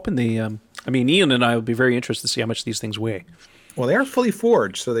 so I'm hoping Ian and I will be very interested to see how much these things weigh. Well, they are fully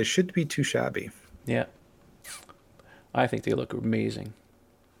forged, so they should be too shabby. Yeah. I think they look amazing.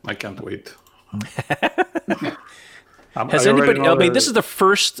 I can't wait. Has anybody? This is the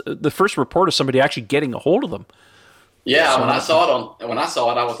first report of somebody actually getting a hold of them. Yeah, when I saw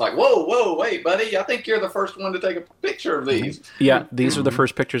it, I was like, "Whoa, wait, buddy! I think you're the first one to take a picture of these." Yeah, these are the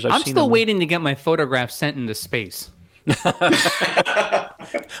first pictures I've seen. I'm still waiting to get my photograph sent into space.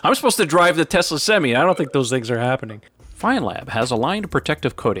 I'm supposed to drive the Tesla Semi. I don't think those things are happening. FineLab has a line of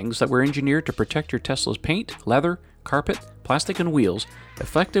protective coatings that were engineered to protect your Tesla's paint, leather, carpet, plastic, and wheels,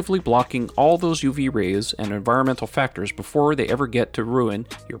 effectively blocking all those UV rays and environmental factors before they ever get to ruin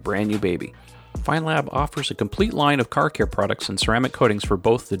your brand new baby. FineLab offers a complete line of car care products and ceramic coatings for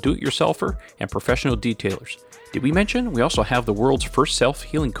both the do-it-yourselfer and professional detailers. Did we mention we also have the world's first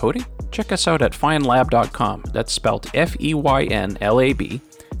self-healing coating? Check us out at finelab.com, that's spelled F-E-Y-N-L-A-B,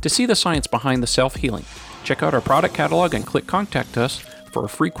 to see the science behind the self-healing. Check out our product catalog and click Contact Us for a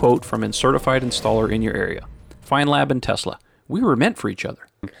free quote from a certified installer in your area. FineLab and Tesla. We were meant for each other.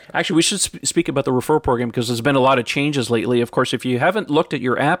 Actually, we should speak about the referral program because there's been a lot of changes lately. Of course, if you haven't looked at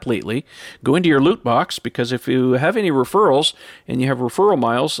your app lately, go into your loot box, because if you have any referrals and you have referral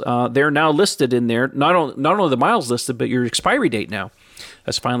miles, they're now listed in there. Not only the miles listed, but your expiry date now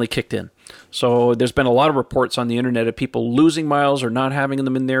has finally kicked in. So there's been a lot of reports on the internet of people losing miles or not having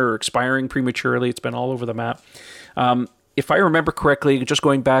them in there or expiring prematurely. It's been all over the map. If I remember correctly, just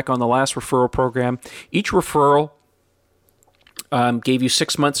going back on the last referral program, each referral gave you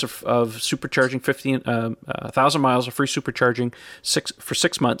 6 months of supercharging, 1,000 miles of free supercharging for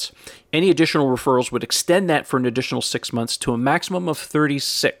 6 months. Any additional referrals would extend that for an additional 6 months to a maximum of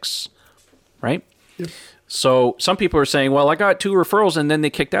 36, right? Yep. So some people are saying, well, I got 2 referrals and then they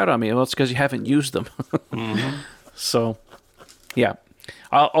kicked out on me. Well, it's because you haven't used them. Mm-hmm. So, yeah.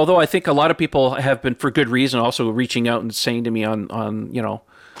 Although I think a lot of people have been, for good reason, also reaching out and saying to me on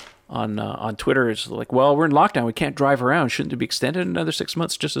Twitter, it's like, well, we're in lockdown, we can't drive around. Shouldn't it be extended another 6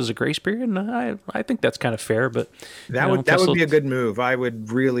 months just as a grace period? And I think that's kind of fair, but that would be a good move. I would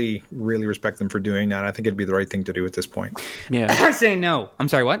really, really respect them for doing that. I think it'd be the right thing to do at this point. Yeah, I say no. I'm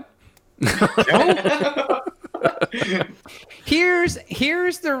sorry, what? Here's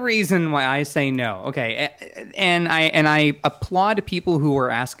the reason why I say no. Okay, and I applaud people who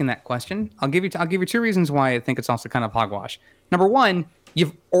are asking that question. I'll give you 2 reasons why I think it's also kind of hogwash. Number one,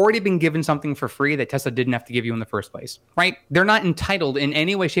 you've already been given something for free that Tesla didn't have to give you in the first place, right? They're not entitled in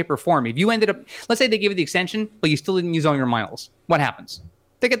any way, shape, or form. If you ended up, let's say they give you the extension, but you still didn't use all your miles, what happens?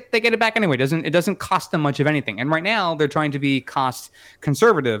 They get it back anyway. It doesn't cost them much of anything. And right now they're trying to be cost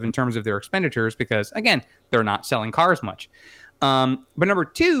conservative in terms of their expenditures because, again, they're not selling cars much. But number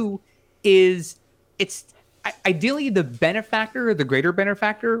 2 is it's ideally the benefactor, the greater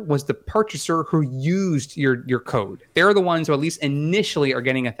benefactor, was the purchaser who used your code. They're the ones who at least initially are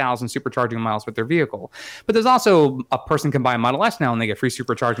getting 1,000 supercharging miles with their vehicle. But there's also a person can buy a Model S now and they get free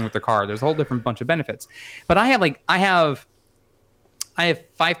supercharging with their car. There's a whole different bunch of benefits. But I have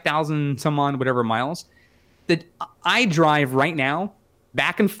 5,000 some odd whatever miles that I drive right now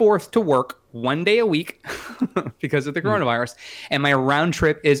back and forth to work 1 day a week because of the coronavirus, and my round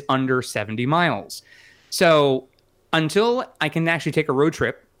trip is under 70 miles. So until I can actually take a road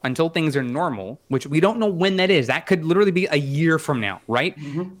trip, until things are normal, which we don't know when that is, that could literally be a year from now, right?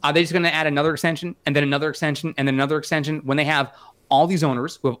 Mm-hmm. Are they just going to add another extension and then another extension and then another extension when they have all these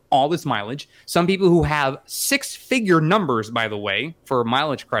owners who have all this mileage, some people who have 6-figure numbers, by the way, for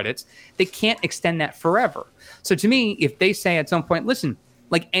mileage credits, they can't extend that forever. So to me, if they say at some point, listen,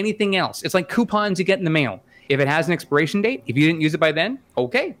 like anything else, it's like coupons you get in the mail. If it has an expiration date, if you didn't use it by then,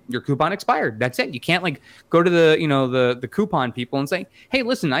 okay, your coupon expired. That's it. You can't like go to the coupon people and say, hey,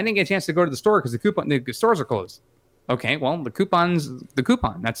 listen, I didn't get a chance to go to the store because the stores are closed. Okay, well, the coupon's the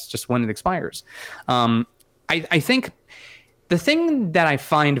coupon. That's just when it expires. I think the thing that I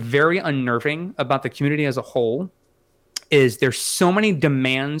find very unnerving about the community as a whole is there's so many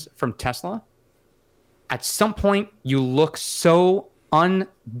demands from Tesla. At some point, you look so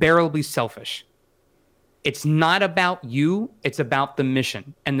unbearably selfish. It's not about you, it's about the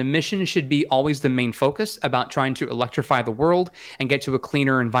mission. And the mission should be always the main focus about trying to electrify the world and get to a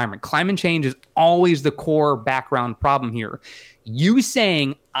cleaner environment. Climate change is always the core background problem here. You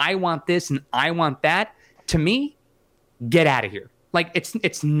saying, I want this and I want that, to me, get out of here. Like,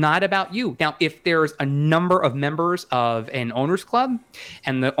 it's not about you. Now, if there's a number of members of an owners club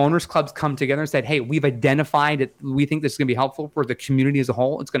and the owners clubs come together and said, hey, we've identified that we think this is going to be helpful for the community as a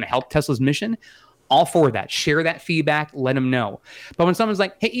whole, it's going to help Tesla's mission, all for that. Share that feedback, let them know. But when someone's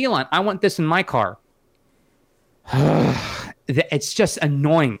like, hey, Elon, I want this in my car, it's just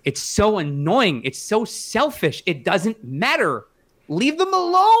annoying. It's so annoying. It's so selfish. It doesn't matter. Leave them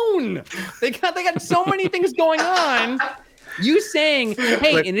alone. They got so many things going on. You saying,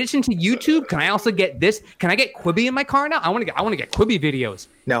 hey, in addition to YouTube, can I also get this? Can I get Quibi in my car now? I want to get Quibi videos.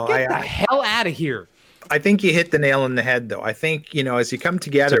 No, get the hell out of here. I think you hit the nail on the head, though. I think, as you come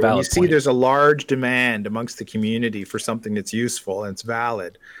together, when you see there's a large demand amongst the community for something that's useful and it's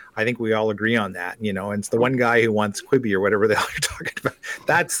valid, I think we all agree on that, you know. And it's the one guy who wants Quibi or whatever the hell you're talking about.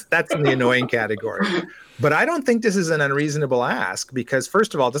 That's in the annoying category. But I don't think this is an unreasonable ask because,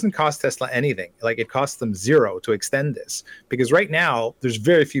 first of all, it doesn't cost Tesla anything. Like, it costs them zero to extend this because right now there's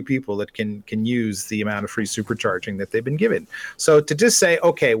very few people that can use the amount of free supercharging that they've been given. So to just say,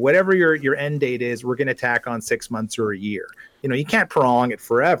 okay, whatever your end date is, we're going to tack on 6 months or a year. You know, you can't prolong it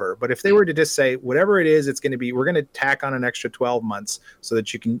forever. But if they were to just say, whatever it is, it's going to be, we're going to tack on an extra 12 months so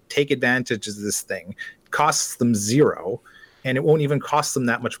that you can take advantage of this thing. It costs them zero. And it won't even cost them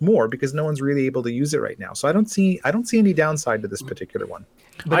that much more because no one's really able to use it right now. So I don't see any downside to this particular one.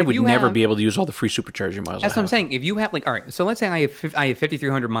 But I would never be able to use all the free supercharging miles. That's what I'm saying. If you have all right, so let's say I have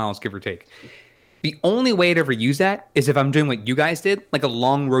 5,300 miles, give or take. The only way to ever use that is if I'm doing what you guys did, like a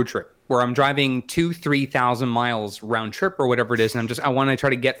long road trip where I'm driving 2,000-3,000 miles round trip or whatever it is, and I want to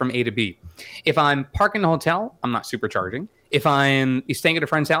try to get from A to B. If I'm parking in a hotel, I'm not supercharging. If I'm staying at a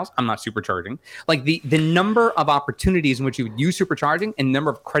friend's house, I'm not supercharging. Like the number of opportunities in which you would use supercharging and number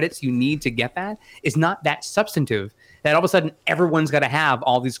of credits you need to get that is not that substantive that all of a sudden everyone's got to have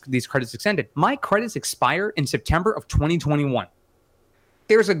all these credits extended. My credits expire in September of 2021.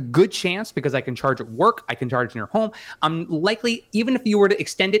 There's a good chance because I can charge at work, I can charge in your home. I'm likely, even if you were to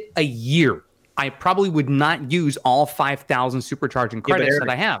extend it a year, I probably would not use all 5,000 supercharging credits that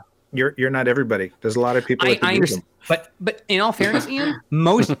I have. You're not everybody. There's a lot of people. I understand, but in all fairness, Ian,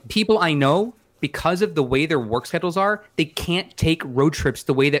 most people I know, because of the way their work schedules are, they can't take road trips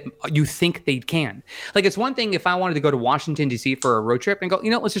the way that you think they can. Like, it's one thing if I wanted to go to Washington D.C. for a road trip and go,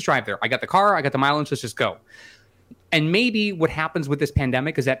 let's just drive there. I got the car, I got the mileage, let's just go. And maybe what happens with this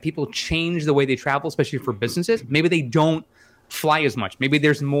pandemic is that people change the way they travel, especially for businesses. Maybe they don't fly as much. Maybe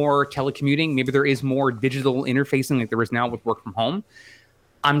there's more telecommuting. Maybe there is more digital interfacing like there is now with work from home.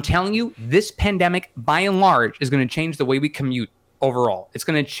 I'm telling you, this pandemic, by and large, is going to change the way we commute overall. It's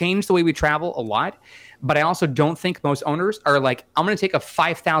going to change the way we travel a lot. But I also don't think most owners are like, I'm going to take a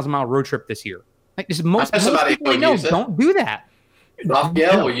 5,000-mile road trip this year. Like, most people I know don't do that.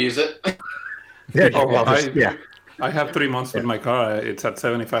 Raphael will use it. I have 3 months with my car. It's at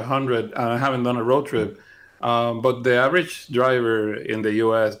 7,500, and I haven't done a road trip. But the average driver in the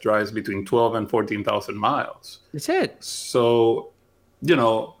U.S. drives between 12 and 14,000 miles. That's it. So,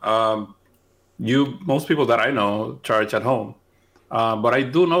 most people that I know charge at home. But I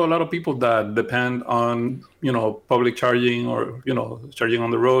do know a lot of people that depend on, public charging or, charging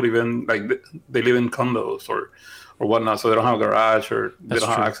on the road, even like they live in condos or whatnot. So they don't have a garage or they don't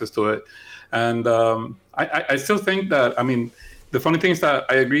have access to it. And I still think that, the funny thing is that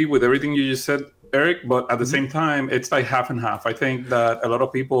I agree with everything you just said, Eric, but at the same time, it's like half and half. I think that a lot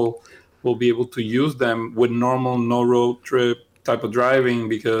of people will be able to use them with normal, no road trip type of driving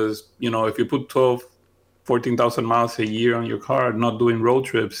because, if you put 14,000 miles a year on your car, not doing road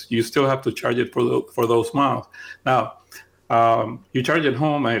trips, you still have to charge it for those miles. Now, you charge at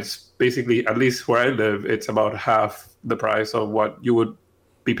home, and it's basically, at least where I live, it's about half the price of what you would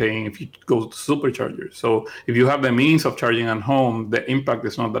be paying if you go to superchargers. So if you have the means of charging at home, the impact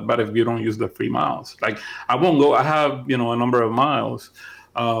is not that bad if you don't use the free miles. Like, I won't go, I have, a number of miles,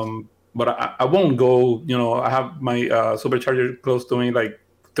 but I won't go, I have my supercharger close to me, like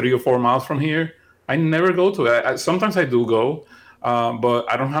 3 or 4 miles from here. I never go to it. Sometimes I do go, but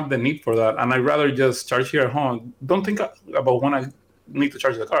I don't have the need for that. And I'd rather just charge here at home. Don't think about when I need to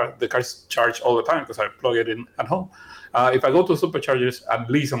charge the car. The car's charged all the time because I plug it in at home. If I go to superchargers, at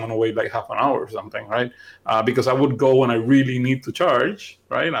least I'm going to wait like half an hour or something, right? Because I would go when I really need to charge,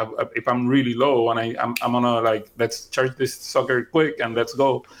 right? If I'm really low and I'm going to let's charge this sucker quick and let's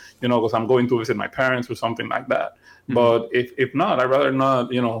go, because I'm going to visit my parents or something like that. Mm-hmm. But if not, I'd rather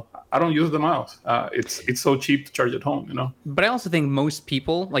not, I don't use the miles. It's so cheap to charge at home, But I also think most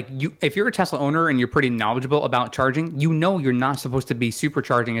people, if you're a Tesla owner and you're pretty knowledgeable about charging, you're not supposed to be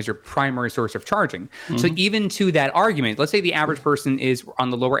supercharging as your primary source of charging. Mm-hmm. So even to that argument, let's say the average person is on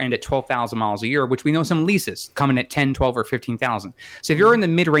the lower end at 12,000 miles a year, which we know some leases come in at 10, 12, or 15,000. So if you're in the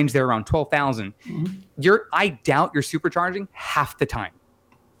mid-range there around 12,000, I doubt you're supercharging half the time.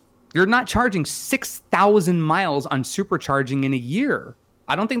 You're not charging 6,000 miles on supercharging in a year.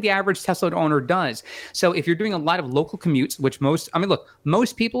 I don't think the average Tesla owner does. So if you're doing a lot of local commutes, which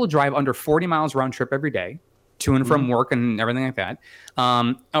most people drive under 40 miles round trip every day to and from work and everything like that.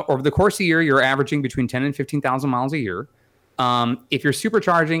 Over the course of the year, you're averaging between 10 and 15,000 miles a year. If you're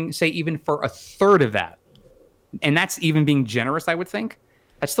supercharging, say even for a third of that, and that's even being generous, I would think,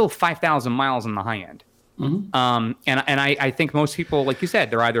 that's still 5,000 miles on the high end. Mm-hmm. And I think most people, like you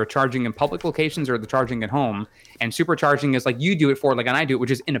said, they're either charging in public locations or they're charging at home. And supercharging is like you do it for, and I do it, which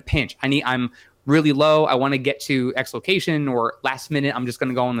is in a pinch. I'm really low. I want to get to X location, or last minute, I'm just going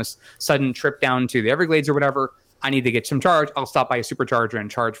to go on this sudden trip down to the Everglades or whatever. I need to get some charge. I'll stop by a supercharger and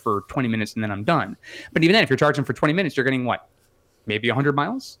charge for 20 minutes and then I'm done. But even then, if you're charging for 20 minutes, you're getting what? Maybe 100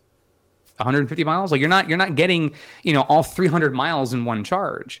 miles? 150 miles? Like you're not getting, all 300 miles in one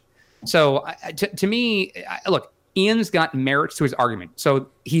charge. So to me, look, Ian's got merits to his argument. So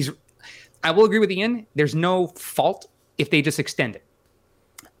I will agree with Ian. There's no fault if they just extend it.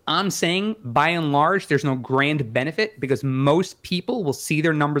 I'm saying by and large, there's no grand benefit because most people will see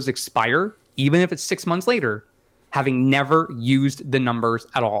their numbers expire, even if it's 6 months later, having never used the numbers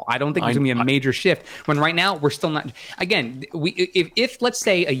at all. I don't think there's going to be a major shift when right now we're still not. Again, if let's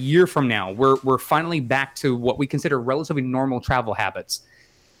say a year from now, we're finally back to what we consider relatively normal travel habits,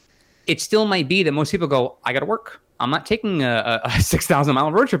 it still might be that most people go, I got to work. I'm not taking a 6,000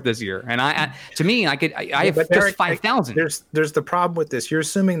 mile road trip this year. And I have just Eric, 5,000. There's the problem with this. You're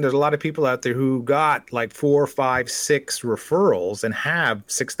assuming there's a lot of people out there who got like 4, 5, 6 referrals and have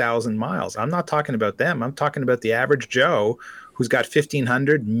 6,000 miles. I'm not talking about them. I'm talking about the average Joe who's got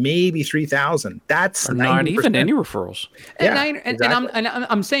 1,500, maybe 3,000. That's not even any referrals. And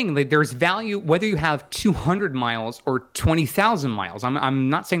I'm saying that there's value whether you have 200 miles or 20,000 miles. I'm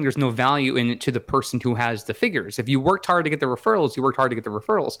not saying there's no value in it to the person who has the figures. If you worked hard to get the referrals, you worked hard to get the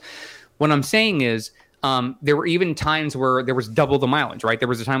referrals. What I'm saying is there were even times where there was double the mileage, right? There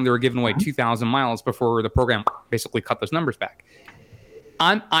was a time they were giving away 2,000 miles before the program basically cut those numbers back.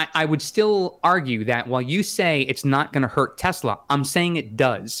 I would still argue that while you say it's not going to hurt Tesla, I'm saying it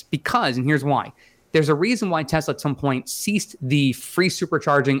does because, and here's why. There's a reason why Tesla at some point ceased the free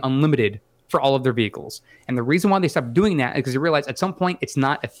supercharging unlimited for all of their vehicles. And the reason why they stopped doing that is because they realized at some point it's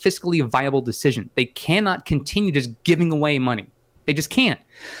not a fiscally viable decision. They cannot continue just giving away money. They just can't.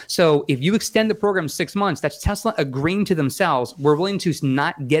 So if you extend the program 6 months, that's Tesla agreeing to themselves, we're willing to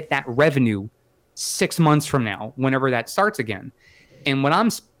not get that revenue 6 months from now, whenever that starts again. And what I'm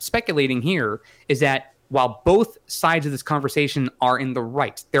speculating here is that while both sides of this conversation are in the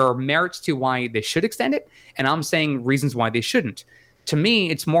right, there are merits to why they should extend it, and I'm saying reasons why they shouldn't. To me,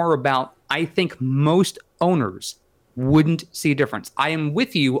 it's more about, I think most owners wouldn't see a difference. I am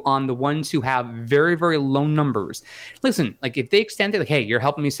with you on the ones who have very, very low numbers. Listen, like if they extend it, like, hey, you're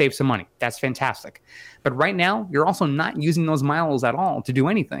helping me save some money. That's fantastic. But right now, you're also not using those miles at all to do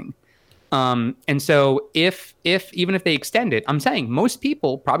anything. And so if even if they extend it, I'm saying most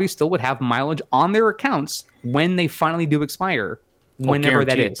people probably still would have mileage on their accounts when they finally do expire, whenever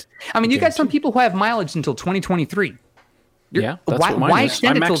that is. I mean, you got some people who have mileage until 2023. Yeah, that's why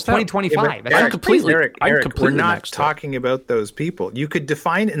extend it until 2025? Yeah, I'm completely we're not talking about those people. You could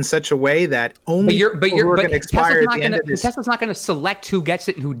define it in such a way that only people who are going to expire at the end of this. Tesla's not going to select who gets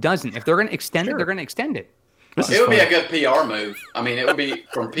it and who doesn't. If they're going to extend it, they're going to extend it. It would be a good PR move. I mean, it would be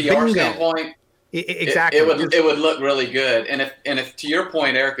from PR standpoint. Exactly. It would look really good. And if to your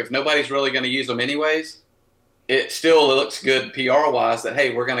point, Eric, if nobody's really going to use them anyways, it still looks good PR wise that,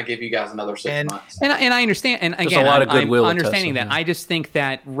 hey, we're going to give you guys another 6 months. And I understand. And again, a lot of goodwill I'm understanding that. I just think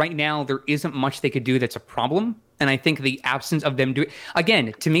that right now there isn't much they could do that's a problem. And I think the absence of them doing,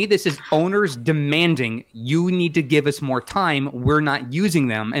 again, to me, this is owners demanding you need to give us more time. We're not using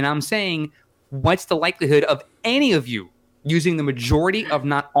them. And I'm saying, what's the likelihood of any of you using the majority of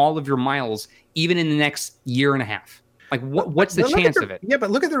not all of your miles, even in the next year and a half? Like, what's the chance of it? Yeah,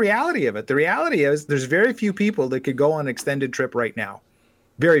 but look at the reality of it. The reality is there's very few people that could go on an extended trip right now.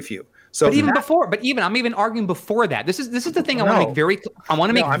 Very few. So I'm even arguing before that. This is the thing I want to make very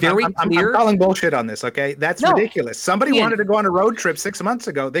clear. I'm calling bullshit on this, okay? That's ridiculous. Somebody wanted to go on a road trip 6 months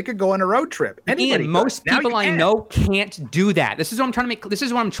ago. They could go on a road trip. Most people I know can't do that. This is what I'm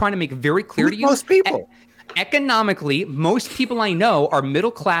trying to make very clear to you. Most people. Economically, most people I know are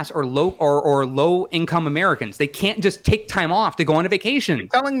middle class or low income Americans. They can't just take time off to go on a vacation. You're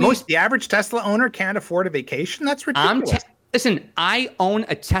telling me the average Tesla owner can't afford a vacation? That's ridiculous. Listen, I own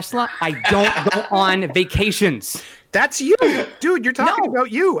a Tesla. I don't go on vacations. That's you, dude. You're talking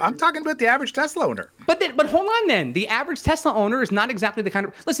about you. I'm talking about the average Tesla owner. But hold on then. The average Tesla owner is not exactly the kind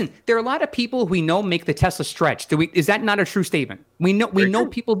of... Listen, there are a lot of people we know make the Tesla stretch. Is that not a true statement? We know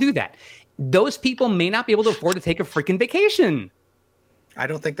people do that. Those people may not be able to afford to take a freaking vacation. I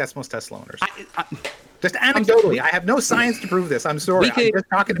don't think that's most Tesla owners. Just anecdotally, I have no science to prove this. I'm sorry. I'm just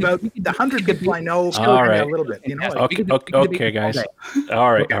talking about the 100 people I know. All right. A little bit. You know. Okay, guys.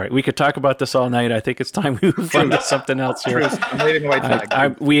 All right. We could talk about this all night. I think it's time we move on to something else here. I'm waving a white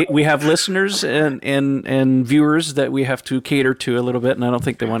flag. We have listeners and viewers that we have to cater to a little bit, and I don't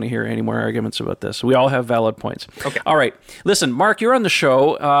think they want to hear any more arguments about this. We all have valid points. Okay. All right. Listen, Mark, you're on the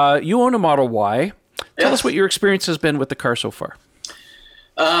show. You own a Model Y. Tell us what your experience has been with the car so far.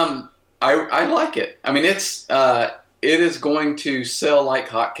 I like it. I mean, it is going to sell like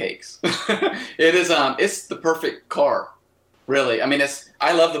hotcakes. It is it's the perfect car, really. I mean,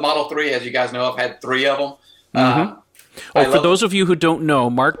 I love the Model 3, as you guys know. I've had 3 of them. For those of you who don't know,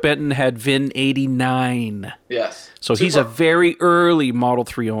 Mark Benton had VIN 89. Yes. So he's a very early Model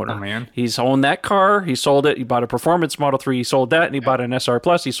 3 owner. Oh, man. He's owned that car. He sold it. He bought a Performance Model 3. He sold that. And he bought an SR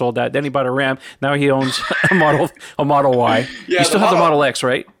Plus. He sold that. Then he bought a Ram. Now he owns a Model Y. Yeah, you still have the Model X,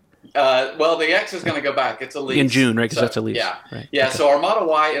 right? Well, the X is going to go back. It's a lease. In June, right? Because So, that's a lease. Yeah. Right. Yeah, Okay. so our Model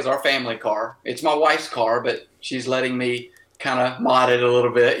Y is our family car. It's my wife's car, but she's letting me kind of mod it a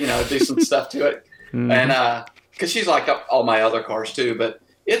little bit, do some stuff to it. And because she's like all my other cars too. But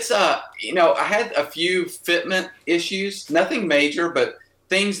it's, I had a few fitment issues, nothing major, but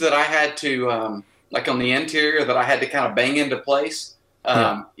things that I had to, like on the interior that I had to kind of bang into place.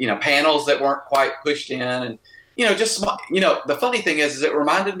 Panels that weren't quite pushed in, and the funny thing is it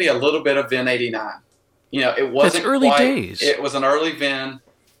reminded me a little bit of VIN 89. It wasn't That's early quite, days. It was an early VIN.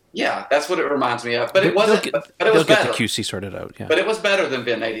 Yeah, that's what it reminds me of. But it They'll wasn't. get- but it was They'll get better. the QC sorted out. Yeah. But it was better than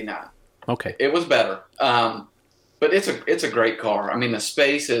VIN 89. Okay. It was better. But it's a great car. I mean, the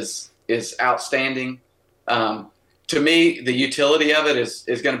space is outstanding. To me, the utility of it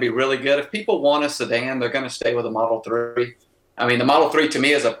is going to be really good. If people want a sedan, they're going to stay with a Model 3. I mean, the Model 3 to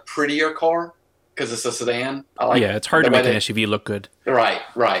me is a prettier car because it's a sedan. I like. It's hard to the way make an they- SUV look good. Right.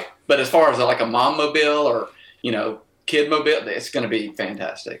 But as far as like a mom mobile or kid mobile, it's going to be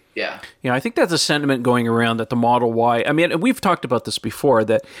fantastic. Yeah. I think that's a sentiment going around that the Model Y, I mean, we've talked about this before,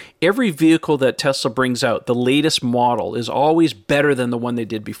 that every vehicle that Tesla brings out, the latest model, is always better than the one they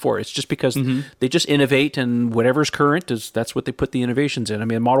did before. It's just because they just innovate, and whatever's current, that's what they put the innovations in. I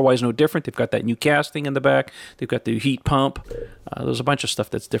mean, Model Y is no different. They've got that new casting in the back. They've got the heat pump. There's a bunch of stuff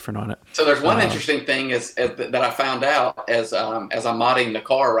that's different on it. So there's one interesting thing that I found out as I'm modding the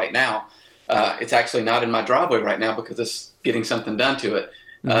car right now. It's actually not in my driveway right now because it's getting something done to it.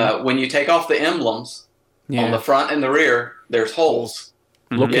 When you take off the emblems on the front and the rear, there's holes.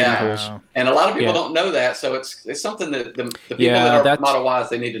 Looking holes. And a lot of people don't know that, so it's something that the people that are Model Ys,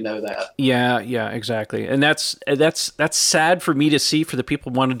 they need to know that. Yeah, exactly. And that's sad for me to see, for the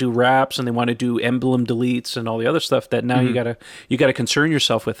people who want to do wraps and they want to do emblem deletes and all the other stuff, that now you gotta concern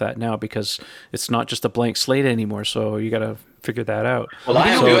yourself with that now, because it's not just a blank slate anymore. So you gotta figure that out. Well,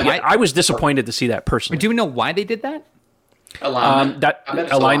 I was disappointed to see that personally. Do we know why they did that?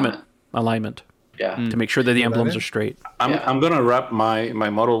 Alignment. Alignment. Yeah. To make sure that the emblems are straight. I'm gonna wrap my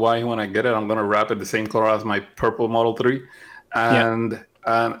Model Y when I get it. I'm gonna wrap it the same color as my purple Model 3, and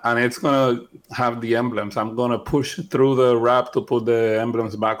it's gonna have the emblems. I'm gonna push through the wrap to put the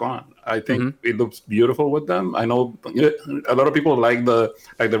emblems back on. I think it looks beautiful with them. I know a lot of people like the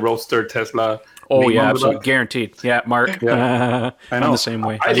Roadster Tesla. Oh yeah, absolutely, guaranteed. Yeah, Mark. I know. I'm the same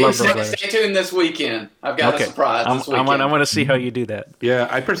way. I I love those Stay letters. tuned this weekend. I've got a surprise this weekend. I want to see how you do that. Yeah,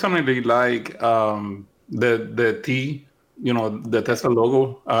 I personally like the T, the Tesla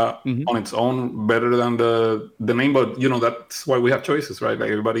logo on its own better than the name. But that's why we have choices, right? Like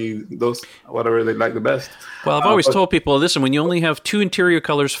everybody does whatever they like the best. Well, I've always told people, listen, when you only have 2 interior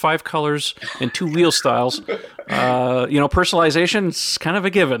colors, 5 colors, and 2 wheel styles, personalization is kind of a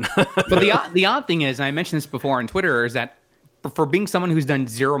given. But the odd thing is, and I mentioned this before on Twitter, is that for being someone who's done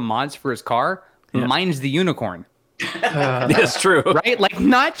 0 mods for his car, mine's the unicorn. That's true. Right? Like,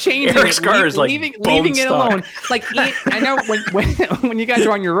 not changing Eric's it, car is like leaving bone it stock. alone. Like, I know when you guys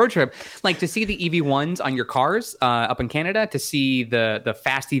are on your road trip, like, to see the EV1s on your cars up in Canada, to see the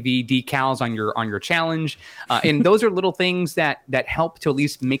Fast EV decals on your Challenge, and those are little things that help to at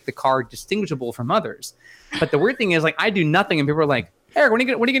least make the car distinguishable from others. But the weird thing is, like, I do nothing, and people are like, Eric, what are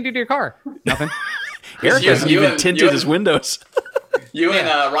you gonna do to your car? Nothing. Eric hasn't even tinted his windows. You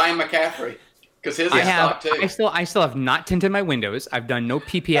and Ryan McCaffrey. Because his is stock too. I still have not tinted my windows. I've done no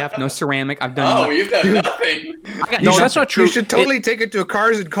PPF, no ceramic. I've done. You've done nothing. No, that's not true. You should totally take it to a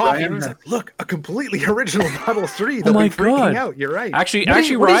Cars and Coffee. And he's like, look, a completely original Model 3. They'll my be freaking God. out. You're right. Actually,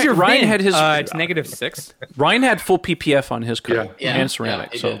 What is your Ryan VIN? had his. It's -6. Ryan had full PPF on his car Yeah. and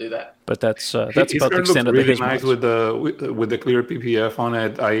ceramic. He so, did do that. but that's His about the car extent of looks his really nice mods. with the clear PPF on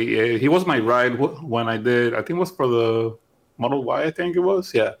it. He was my ride when I did. I think it was for the Model Y. I think it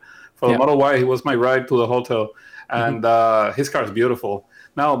was. Yeah. For the Model Y, he was my ride to the hotel, and his car is beautiful.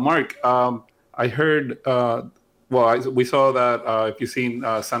 Now, Mark, I heard, we saw that if you've seen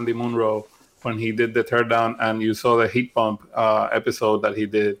Sandy Munro when he did the teardown, and you saw the heat pump episode that he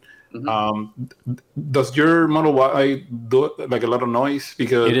did. Does your Model Y do like a lot of noise?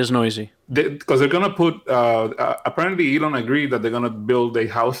 Because it is noisy. Because they're gonna put. Apparently, Elon agreed that they're gonna build a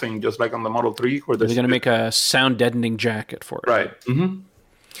housing just like on the Model 3, where They're going to make a sound deadening jacket for it. right. Mm-hmm.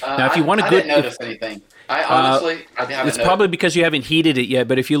 Now, if you want a I good, didn't notice anything. I honestly, I haven't. It's probably because you haven't heated it yet.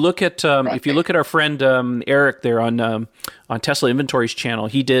 But if you look at our friend Eric there on Tesla Inventory's channel,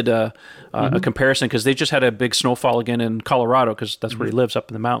 he did a comparison because they just had a big snowfall again in Colorado because that's where he lives, up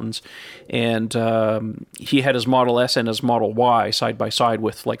in the mountains, and he had his Model S and his Model Y side by side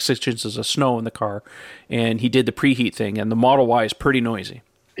with like 6 inches of snow in the car, and he did the preheat thing, and the Model Y is pretty noisy.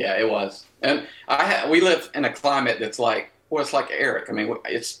 Yeah, it was, and we live in a climate that's like, well, it's like Eric. I mean,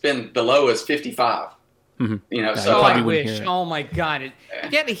 it's been the low is 55. Mm-hmm. You know, so I wish. Oh my God! It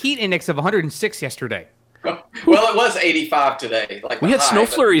had a heat index of 106 yesterday. Well, it was 85 today. Like we had snow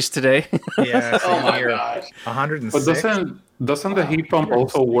flurries today. Yeah. Oh my gosh. 106. But doesn't the heat pump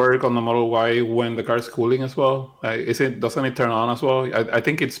also work on the Model Y when the car's cooling as well? Doesn't it turn on as well? I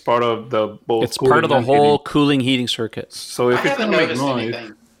think it's part of the both. It's part of the whole cooling heating circuit. So if I haven't noticed noise,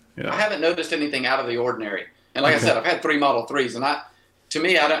 anything. Yeah. I haven't noticed anything out of the ordinary. And like I said, I've had 3 Model 3s, and I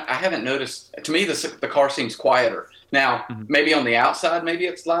haven't noticed. To me, the car seems quieter. Now, maybe on the outside, maybe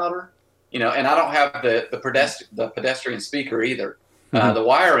it's louder, you know. And I don't have the pedestrian speaker either. The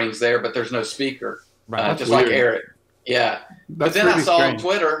wiring's there, but there's no speaker. Right. Just weird. Like Eric. Yeah. But then I saw on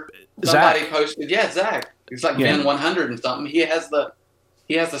Twitter somebody posted, Zach. It's like VIN 100 and something. He has the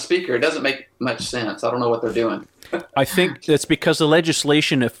speaker. It doesn't make much sense. I don't know what they're doing. I think that's because the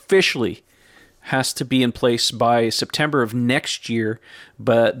legislation officially has to be in place by September of next year,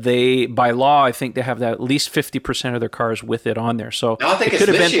 but by law, I think they have that at least 50% of their cars with it on there. So no, I think it's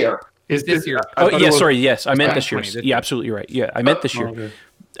this year. Is this year? Oh, yeah, sorry. Yes, I meant this year. Yeah, absolutely right. Yeah, I meant this year. Okay.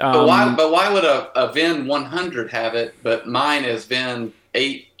 But why would a VIN 100 have it, but mine is VIN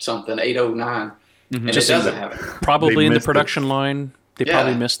 809, and it doesn't have it? Probably in the production line. They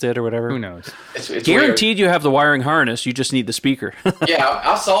probably missed it or whatever. Who knows? It's guaranteed weird. You have the wiring harness. You just need the speaker. Yeah,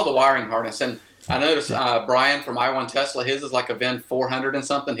 I saw the wiring harness, and I noticed Brian from I1 Tesla, his is like a VIN 400 and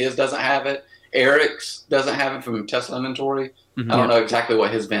something. His doesn't have it. Eric's doesn't have it from Tesla Inventory. I don't know exactly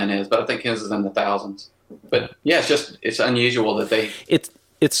what his VIN is, but I think his is in the thousands. But yeah, it's unusual that they...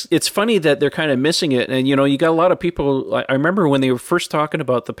 It's funny that they're kind of missing it. And, you know, you got a lot of people. I remember when they were first talking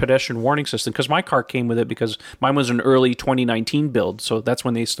about the pedestrian warning system, because my car came with it because mine was an early 2019 build. So that's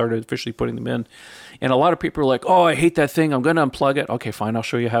when they started officially putting them in. And a lot of people were like, oh, I hate that thing. I'm going to unplug it. Okay, fine. I'll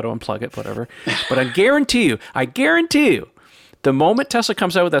show you how to unplug it, whatever. But I guarantee you, the moment Tesla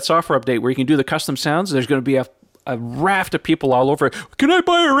comes out with that software update where you can do the custom sounds, there's going to be a raft of people all over it. Can I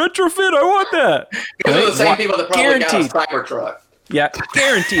buy a retrofit? I want that. Because they're the same people that probably got a Cybertruck. Yeah,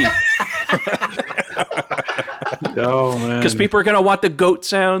 guaranteed. Oh, man. Because people are going to want the goat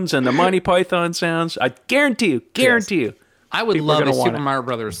sounds and the Monty Python sounds. I guarantee you. I would love a Super Mario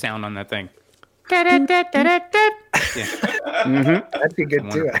Brothers sound on that thing. That'd be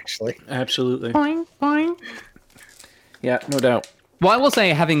good too, actually. Absolutely. Boing, boing. Yeah, no doubt. Well, I will say,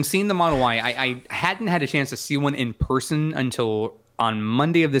 having seen the Model Y, I hadn't had a chance to see one in person until on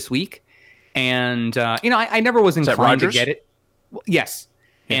Monday of this week. And, I never was inclined to get it. Well, yes.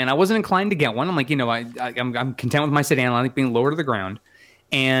 Yeah. And I wasn't inclined to get one. I'm like, I'm content with my sedan. I like being lower to the ground.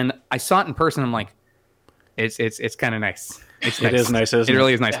 And I saw it in person. I'm like, it's kind of nice. It is nice, isn't it? It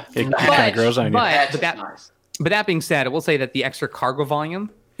really is nice. Yeah. It kind of grows on you. But that being said, I will say that the extra cargo volume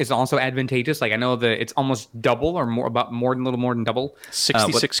is also advantageous. Like I know that it's almost double or more, a little more than double.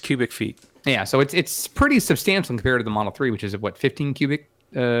 66 cubic feet. Yeah, so it's pretty substantial compared to the Model 3, which is 15 cubic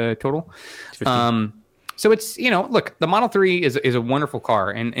total. 15. So it's, look, the Model 3 is a wonderful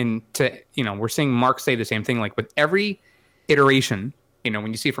car. And we're seeing Mark say the same thing, like with every iteration, when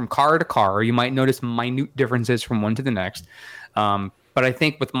you see from car to car, you might notice minute differences from one to the next. But I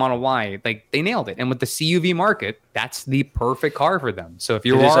think with Model Y, like they nailed it. And with the CUV market, that's the perfect car for them. So if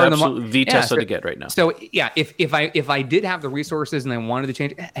you are in the Tesla to get right now. So yeah, if I did have the resources and I wanted to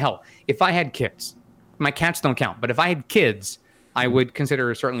change, hell, if I had kids, my cats don't count, but if I had kids, I would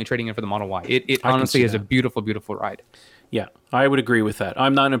consider certainly trading in for the Model Y. It honestly is a beautiful, beautiful ride. Yeah, I would agree with that.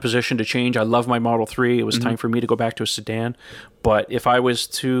 I'm not in a position to change. I love my Model 3. It was time for me to go back to a sedan. But if I was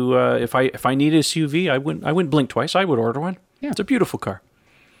to, if I needed a SUV, I wouldn't blink twice. I would order one. Yeah, it's a beautiful car.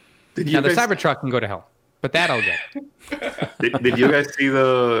 The Cybertruck can go to hell, but that I'll get. Did you guys see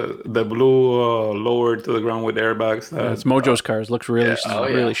the blue lowered to the ground with airbags? It's Mojo's cars. Looks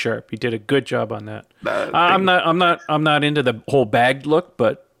really sharp. He did a good job on that. I'm not into the whole bagged look,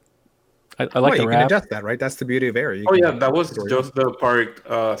 but I like the wrap. You can adjust that, right? That's the beauty of Air. That was just the park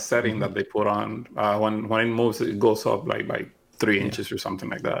setting that they put on. When it moves, it goes up like by 3 inches or something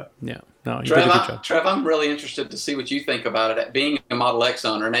like that. Yeah. No, you did a good job. Trev, I'm really interested to see what you think about it. Being a Model X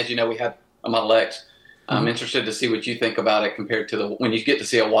owner, and as you know, we had a Model X. I'm interested to see what you think about it compared to when you get to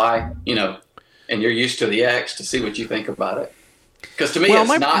see a Y, and you're used to the X, to see what you think about it. Because to me,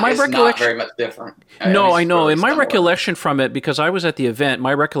 it's not very much different. No, I know. In my recollection from it, because I was at the event,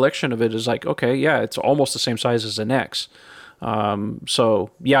 my recollection of it is like, okay, yeah, it's almost the same size as an X.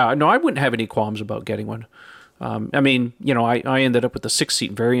 So, yeah, no, I wouldn't have any qualms about getting one. I mean, I ended up with the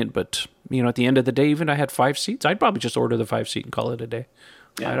 6-seat variant, but, at the end of the day, even if I had 5 seats, I'd probably just order the 5-seat and call it a day.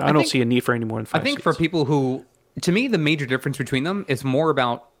 Yeah, I don't see a need for any more than 5 seats. I think for people who, to me, the major difference between them is more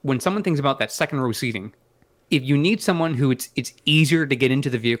about when someone thinks about that second row seating. If you need someone who it's easier to get into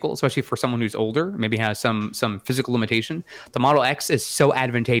the vehicle, especially for someone who's older, maybe has some physical limitation, the Model X is so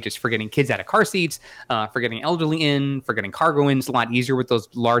advantageous for getting kids out of car seats, for getting elderly in, for getting cargo in. It's a lot easier with those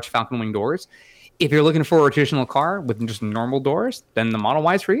large Falcon Wing doors. If you're looking for a traditional car with just normal doors, then the Model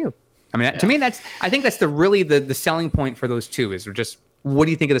Y is for you. I mean, to me, I think that's the selling point for those two is just, what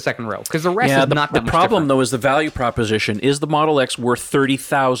do you think of the second row? Because the rest is not that much different. The problem, though, is the value proposition. Is the Model X worth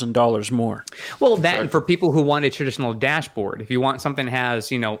 $30,000 more? Well, and for people who want a traditional dashboard, if you want something that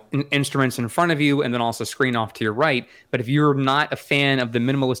has, instruments in front of you and then also screen off to your right, but if you're not a fan of the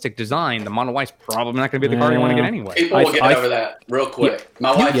minimalistic design, the Model Y is probably not going to be the car you want to get anyway. People will get over that real quick. Yeah.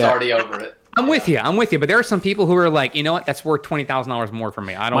 My wife's already over it. I'm with you, but there are some people who are like, you know what, that's worth $20,000 more for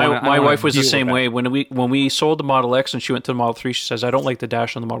me. My wife was the same way. When we sold the Model X and she went to the Model 3, she says, I don't like the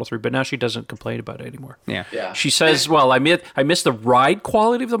dash on the Model 3, but now she doesn't complain about it anymore. Yeah. She says, well, I miss the ride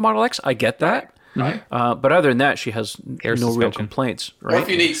quality of the Model X. I get that. Right. But other than that, she has no real complaints. Right? Or if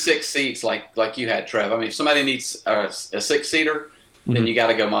you need 6 seats like you had, Trev, I mean, if somebody needs a 6-seater, then you got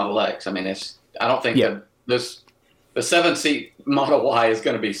to go Model X. I mean, I don't think the 7-seat Model Y is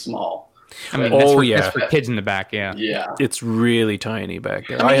going to be small. I mean, that's for kids in the back, Yeah. It's really tiny back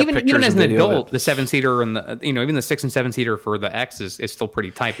there. I mean, even as an adult, the 7-seater and the even the 6 and 7-seater for the X is still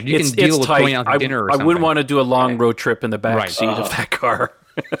pretty tight. But you can deal with going out to dinner or something. I wouldn't want to do a long road trip in the back seat of that car.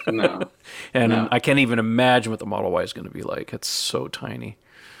 No. I can't even imagine what the Model Y is going to be like. It's so tiny.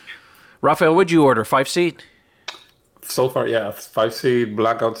 Raphael, what'd you order? 5-seat? So far, 5-seat,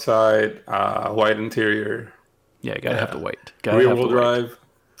 black outside, white interior. Yeah, you gotta have the white. Rear-wheel drive.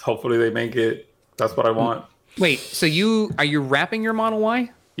 Hopefully they make it. That's what I want. Wait, so are you wrapping your Model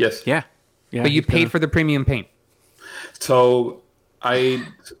Y? Yes. Yeah. But you paid for the premium paint. So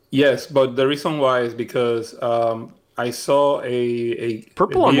yes, but the reason why is because I saw a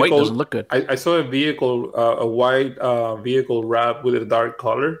purple on white doesn't look good. I saw a white vehicle wrapped with a dark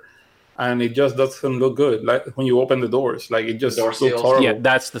color, and it just doesn't look good. Like when you open the doors, like it just looks horrible. Yeah,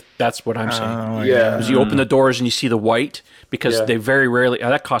 that's what I'm saying. Yeah, because you open the doors and you see the white, because they very rarely.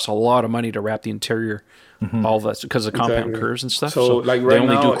 That costs a lot of money to wrap the interior. All of that because of compound curves and stuff. So like right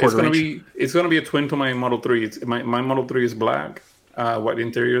now, it's gonna be a twin to my Model 3. My Model 3 is black, white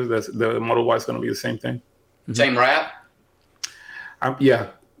interior. The Model Y is gonna be the same thing. Same wrap. Yeah,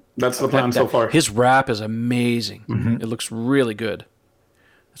 that's the plan so far. His wrap is amazing. It looks really good.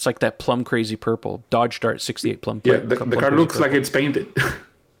 It's like that plum crazy purple Dodge Dart 68 plum. Yeah, the car looks like it's painted.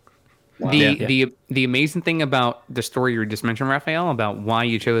 Wow. The amazing thing about the story you just mentioned, Raphael, about why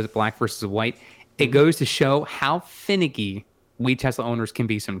you chose black versus white, it goes to show how finicky we Tesla owners can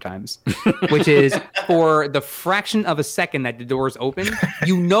be sometimes. Which is, for the fraction of a second that the doors open,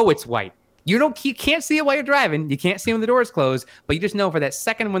 it's white. You can't see it while you're driving. You can't see when the doors close, but you just know for that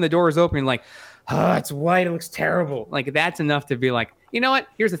second when the door is open, you're like, oh, it's white. It looks terrible. Like, that's enough to be like, you know what?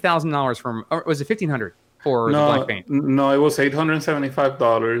 Here's $1,000 from, or was it $1,500 for the black paint? No, it was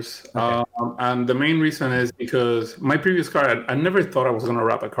 $875. Okay. And the main reason is because my previous car, I never thought I was going to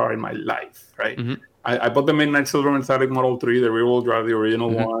wrap a car in my life, right? I bought the Midnight Silver Metallic Model 3, the rear-wheel drive, the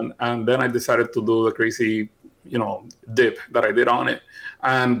original one, and then I decided to do the crazy, dip that I did on it.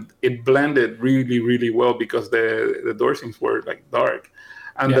 And it blended really, really well because the door seams were like dark.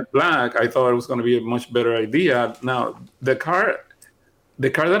 And the black, I thought it was going to be a much better idea. Now, the car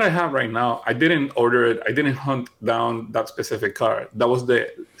that I have right now, I didn't order it. I didn't hunt down that specific car. That was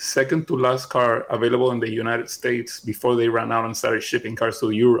the second to last car available in the United States before they ran out and started shipping cars to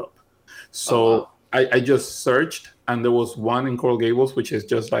Europe. So I just searched, and there was one in Coral Gables, which is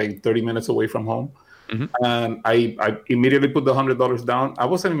just like 30 minutes away from home. And I immediately put the $100 down. I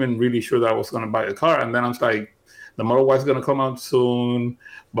wasn't even really sure that I was going to buy a car. And then I was like, the Model Y is going to come out soon,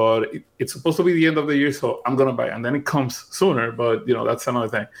 but it's supposed to be the end of the year, so I'm going to buy it. And then it comes sooner, but, that's another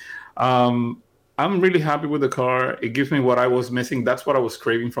thing. I'm really happy with the car. It gives me what I was missing. That's what I was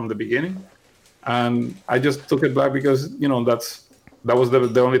craving from the beginning. And I just took it back because, that was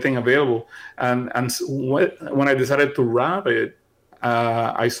the only thing available. And when I decided to wrap it,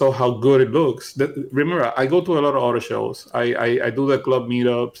 I saw how good it looks. Remember, I go to a lot of auto shows. I do the club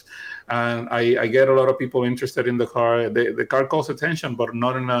meetups, and I get a lot of people interested in the car. The car calls attention, but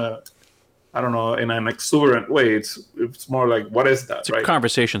not in I don't know, in an exuberant way. It's more like, what is that? It's a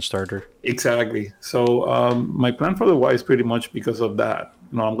conversation starter. Exactly. So my plan for the Y is pretty much because of that.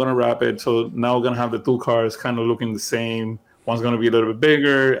 I'm going to wrap it. So now we're going to have the two cars kind of looking the same. One's going to be a little bit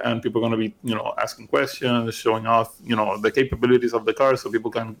bigger, and people are going to be, asking questions, showing off, the capabilities of the car, so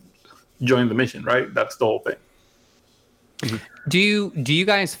people can join the mission. Right? That's the whole thing. Do you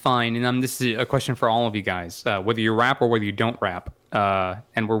guys find, and this is a question for all of you guys, whether you wrap or whether you don't wrap,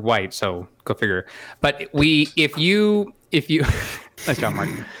 and we're white, so go figure. But if you, nice job, Mark.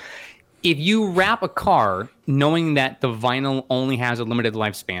 If you wrap a car knowing that the vinyl only has a limited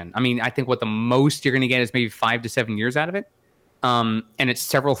lifespan, I mean, I think what the most you're going to get is maybe 5 to 7 years out of it, and it's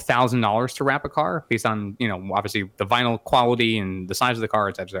several $1,000s to wrap a car based on, obviously the vinyl quality and the size of the car,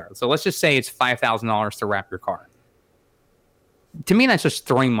 etc. So let's just say it's $5,000 to wrap your car. To me, that's just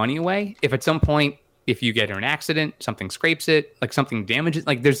throwing money away. If at some point, if you get in an accident, something scrapes it, like something damages,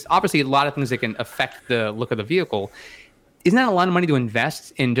 like there's obviously a lot of things that can affect the look of the vehicle. Isn't that a lot of money to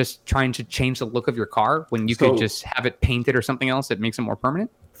invest in just trying to change the look of your car when you could just have it painted or something else that makes it more permanent?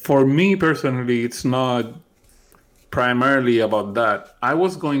 For me personally, it's not primarily about that. I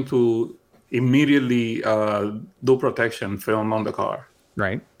was going to immediately do protection film on the car.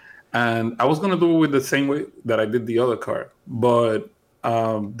 Right. And I was going to do it with the same way that I did the other car. But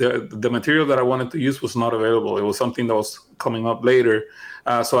the material that I wanted to use was not available. It was something that was coming up later.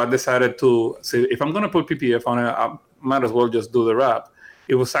 So I decided to say, if I'm going to put PPF on it, I might as well just do the wrap.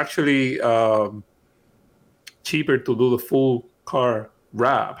 It was actually cheaper to do the full car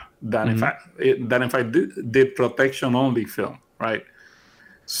wrap than if I did protection only film, right?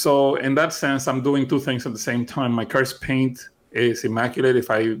 So in that sense, I'm doing two things at the same time. My car's paint is immaculate. If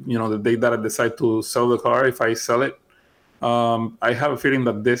I, the day that I decide to sell the car, if I sell it, I have a feeling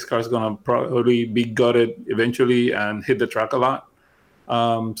that this car is going to probably be gutted eventually and hit the track a lot.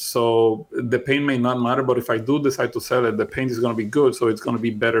 So the paint may not matter, but if I do decide to sell it, the paint is going to be good. So it's going to be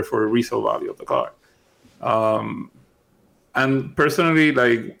better for the resale value of the car. And personally,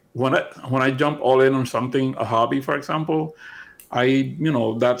 like when I jump all in on something, a hobby, for example,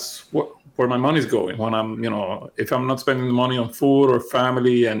 that's where my money's going. When I'm, if I'm not spending the money on food or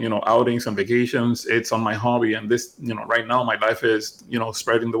family and, outings and vacations, it's on my hobby. And this, right now my life is,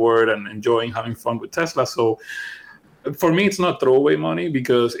 spreading the word and enjoying having fun with Tesla. So for me, it's not throwaway money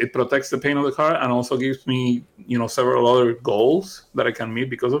because it protects the paint of the car and also gives me, several other goals that I can meet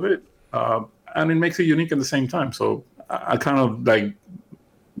because of it. And it makes it unique at the same time. So I kind of like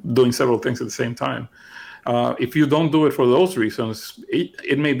doing several things at the same time. If you don't do it for those reasons,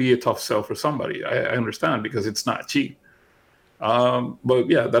 it may be a tough sell for somebody. I understand because it's not cheap. But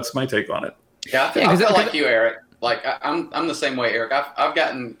yeah, that's my take on it. Yeah, I feel like you, Eric. Like I'm the same way, Eric. I've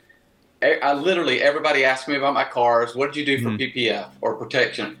gotten, I literally, everybody asks me about my cars. What did you do for PPF or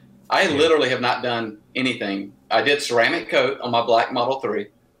protection? I literally have not done anything. I did ceramic coat on my black Model 3.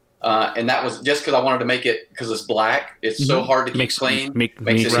 And that was just because I wanted to make it, because it's black. It's so hard to keep clean. Makes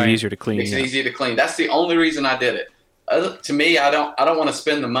it easier to clean. Makes it easier to clean. That's the only reason I did it. To me, I don't want to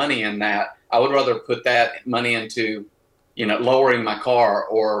spend the money in that. I would rather put that money into, lowering my car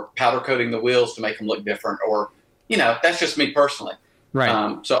or powder coating the wheels to make them look different, or, that's just me personally.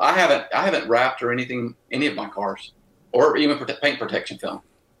 Right. So I haven't wrapped or anything, any of my cars, or even paint protection film.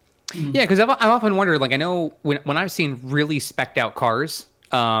 Yeah, because I've often wondered, like I know when I've seen really specced out cars,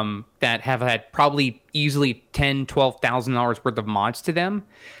 that have had probably easily $10,000-$12,000 worth of mods to them.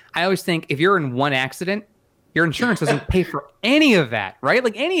 I always think if you're in one accident, your insurance doesn't pay for any of that, right?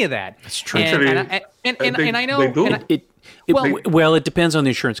 Like any of that. That's true. And I know it depends on the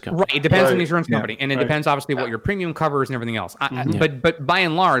insurance company. Right, it depends on the insurance company, and it depends obviously what your premium covers and everything else. But by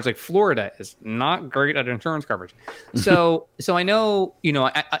and large, like Florida is not great at insurance coverage. So I know,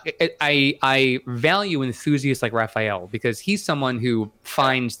 I value enthusiasts like Raphael because he's someone who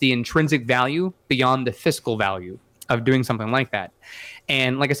finds the intrinsic value beyond the fiscal value of doing something like that.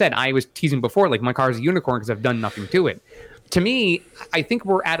 And like I said, I was teasing before, like my car is a unicorn because I've done nothing to it. To me, I think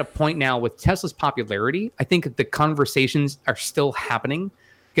we're at a point now with Tesla's popularity. I think the conversations are still happening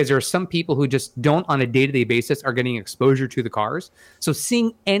because there are some people who just don't on a day-to-day basis are getting exposure to the cars. So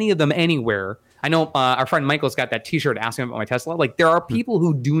seeing any of them anywhere, I know our friend Michael's got that t-shirt asking about my Tesla. Like there are people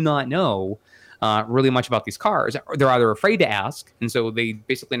who do not know really much about these cars. They're either afraid to ask, and so they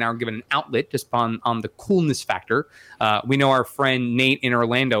basically now are given an outlet just on the coolness factor. We know our friend Nate in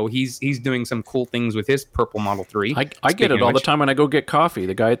Orlando. He's doing some cool things with his purple Model 3. I get it all the time when I go get coffee.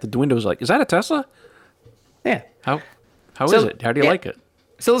 The guy at the window is like, "Is that a Tesla?" Yeah. How is it? How do you like it?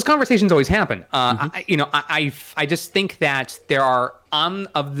 So those conversations always happen. I just think that I'm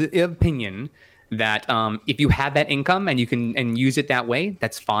of the opinion that if you have that income and you can and use it that way,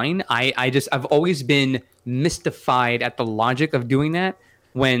 that's fine. I've always been mystified at the logic of doing that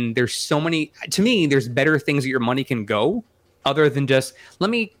when there's so many. To me, there's better things that your money can go other than just let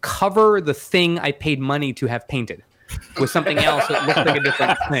me cover the thing I paid money to have painted with something else that looks like a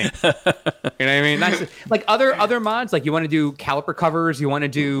different thing. You know what I mean? That's like other mods. Like you want to do caliper covers, you want to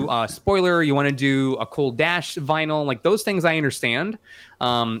do spoiler, you want to do a cool dash vinyl. Like those things, I understand.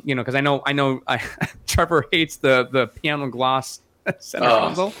 Because I know Trevor hates the piano gloss center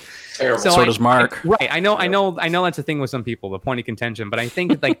console. So does Mark. Right. I know that's a thing with some people, the point of contention. But I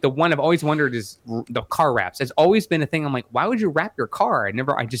think like the one I've always wondered is the car wraps. It's always been a thing. I'm like, why would you wrap your car?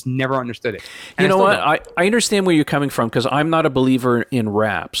 I just never understood it. And you know what? I understand where you're coming from because I'm not a believer in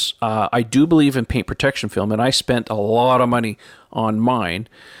wraps. I do believe in paint protection film, and I spent a lot of money on mine.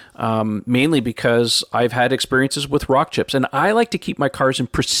 Mainly because I've had experiences with rock chips, and I like to keep my cars in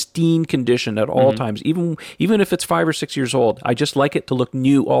pristine condition at all times, even if it's 5 or 6 years old. I just like it to look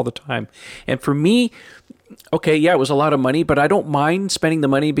new all the time. And for me, okay, yeah, it was a lot of money, but I don't mind spending the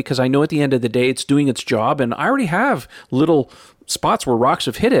money because I know at the end of the day it's doing its job, and I already have little spots where rocks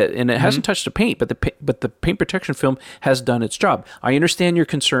have hit it, and it hasn't touched the paint, but the paint protection film has done its job. I understand your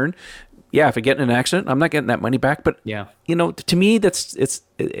concern. Yeah, if I get in an accident, I'm not getting that money back. But to me,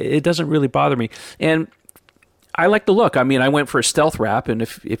 it doesn't really bother me. And I like the look. I mean, I went for a stealth wrap, and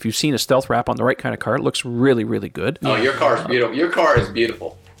if you've seen a stealth wrap on the right kind of car, it looks really, really good. Oh, your car is beautiful. Your car is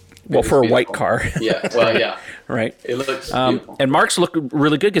beautiful. Well, for a white car. Yeah, well, yeah. Right. It looks beautiful. And Mark's looked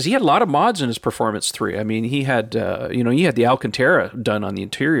really good because he had a lot of mods in his Performance 3. I mean, he had, he had the Alcantara done on the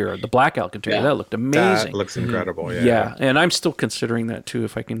interior, the black Alcantara. Yeah. That looked amazing. That looks incredible, yeah. Yeah, and I'm still considering that, too,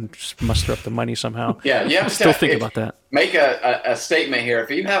 if I can just muster up the money somehow. Yeah, you have to still think about that. Make a statement here.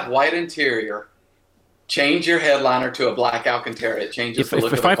 If you have white interior, change your headliner to a black Alcantara. It changes the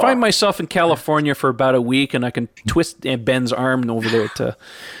look of the car. If I find myself in California for about a week and I can twist Ben's arm over there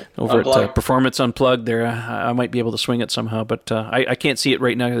at Performance Unplugged there, I might be able to swing it somehow. But I can't see it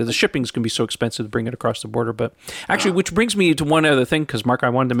right now. The shipping's going to be so expensive to bring it across the border. But actually, which brings me to one other thing, because Mark, I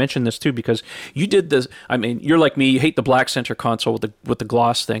wanted to mention this too, because you did this. I mean, you're like me. You hate the black center console with the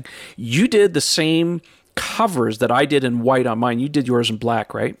gloss thing. You did the same covers that I did in white on mine. You did yours in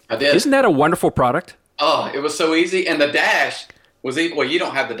black, right? I did. Isn't that a wonderful product? Oh, it was so easy. And the dash was easy. Well, you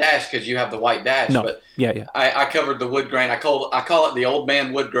don't have the dash because you have the white dash. No. But yeah. I covered the wood grain. I call it the old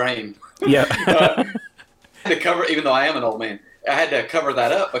man wood grain. Yeah. I had to cover, even though I am an old man, I had to cover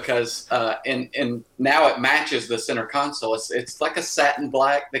that up because and now it matches the center console. It's like a satin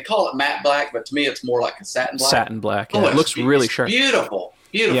black. They call it matte black, but to me it's more like a satin black. Satin black. Yeah. It looks really sharp. Beautiful.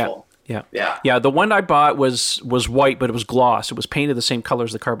 Yeah. The one I bought was white, but it was gloss. It was painted the same color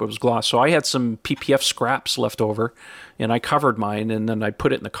as the car, but it was gloss. So I had some PPF scraps left over, and I covered mine, and then I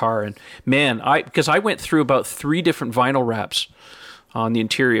put it in the car. And man, because I went through about 3 different vinyl wraps on the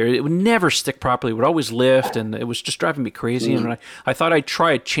interior. It would never stick properly. It would always lift, and it was just driving me crazy. And I thought I'd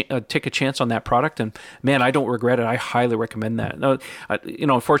try take a chance on that product, and man, I don't regret it. I highly recommend that. Now,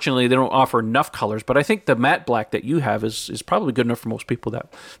 unfortunately, they don't offer enough colors, but I think the matte black that you have is probably good enough for most people that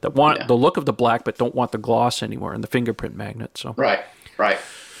want the look of the black but don't want the gloss anymore and the fingerprint magnet. So right.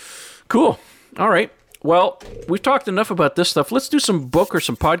 Cool. All right. Well, we've talked enough about this stuff. Let's do some book or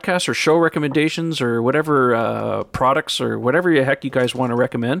some podcast or show recommendations or whatever products or whatever the heck you guys want to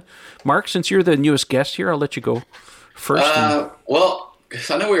recommend. Mark, since you're the newest guest here, I'll let you go first. Well, because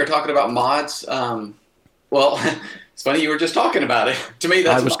I know we were talking about mods. It's funny you were just talking about it. To me,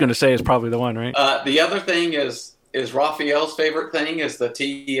 that's I was going to say it's probably the one, right? The other thing is Raphael's favorite thing is the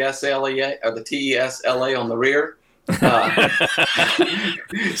TESLA or the TESLA on the rear. I'm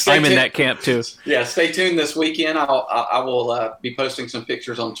in that camp too. Yeah, stay tuned this weekend. I will be posting some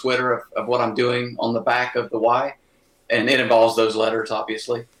pictures on Twitter of what I'm doing on the back of the Y, and it involves those letters,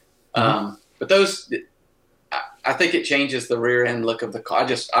 obviously. But those, I think it changes the rear end look of the car.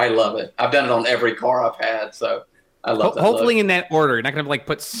 I love it. I've done it on every car I've had, so I love that. Hopefully, in that order. You're not going to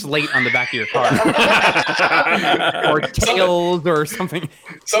put slate on the back of your car or tails or something.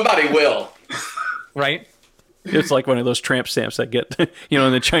 Somebody will, right? It's like one of those tramp stamps that get,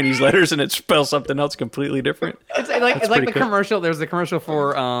 in the Chinese letters, and it spells something else completely different. It's like the commercial. There's a commercial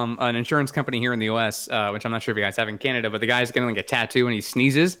for an insurance company here in the U.S., which I'm not sure if you guys have in Canada, but the guy's getting a tattoo and he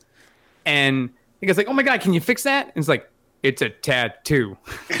sneezes, and he goes "Oh my God, can you fix that?" And it's like, "It's a tattoo."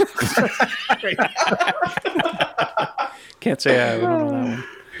 Can't say I don't know that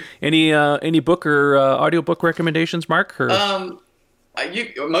one. Any book or audiobook recommendations, Mark? Or?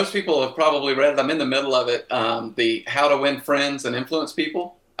 Most people have probably read it. I'm in the middle of it. The How to Win Friends and Influence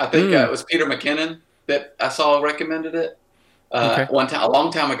People. I think it was Peter McKinnon that I saw recommended it. one time, a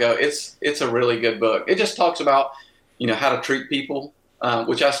long time ago. It's a really good book. It just talks about, how to treat people,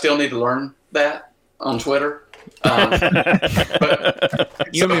 which I still need to learn that on Twitter. But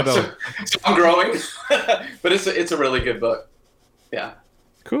you and me both. So I'm growing, but it's a really good book. Yeah.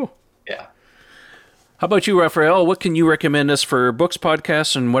 Cool. Yeah. How about you, Raphael? What can you recommend us for books,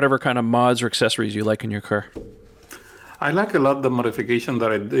 podcasts, and whatever kind of mods or accessories you like in your car? I like a lot the modification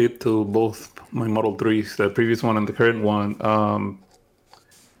that I did to both my Model 3s, the previous one and the current one.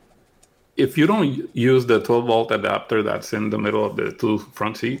 If you don't use the 12-volt adapter that's in the middle of the two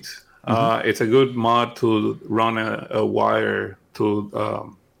front seats, it's a good mod to run a wire to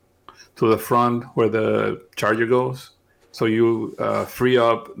the front where the charger goes. So you free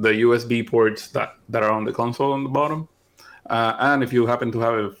up the USB ports that are on the console on the bottom. And if you happen to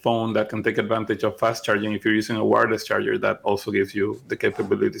have a phone that can take advantage of fast charging, if you're using a wireless charger, that also gives you the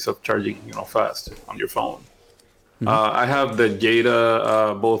capabilities of charging, fast on your phone. I have the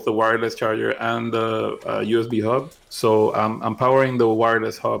Jada, both the wireless charger and the USB hub. So I'm powering the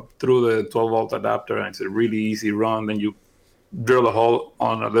wireless hub through the 12-volt adapter, and it's a really easy run. Then you drill a hole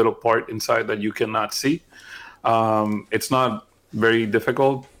on a little part inside that you cannot see. It's not very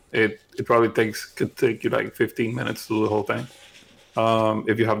difficult. It probably could take you like 15 minutes to do the whole thing.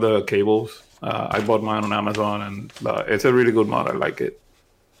 If you have the cables, I bought mine on Amazon, and it's a really good mod. I like it.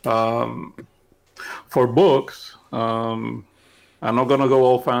 For books, I'm not gonna go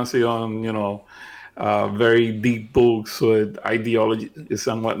all fancy on very deep books with ideologies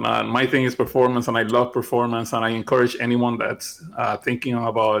and whatnot. My thing is performance, and I love performance, and I encourage anyone that's thinking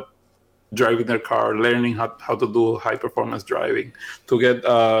about driving their car, learning how to do high performance driving, to get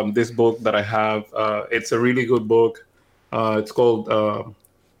this book that I have. It's a really good book. It's called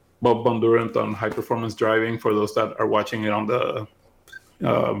Bob Bondurant on High Performance Driving. For those that are watching it on the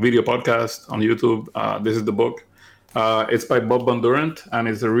video podcast on YouTube, this is the book. It's by Bob Bondurant, and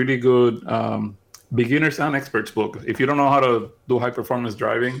it's a really good beginners and experts book. If you don't know how to do high performance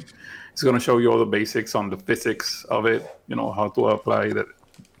driving, it's going to show you all the basics on the physics of it, how to apply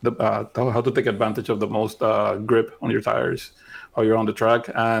how to take advantage of the most grip on your tires while you're on the track.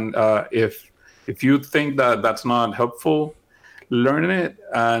 And if you think that that's not helpful, learn it,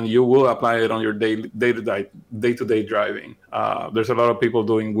 and you will apply it on your day-to-day driving. There's a lot of people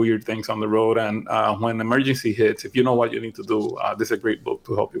doing weird things on the road, and when emergency hits, if you know what you need to do, this is a great book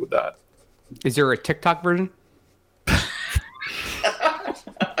to help you with that. Is there a TikTok version?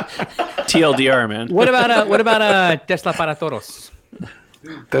 TLDR, man. What about Tesla para todos?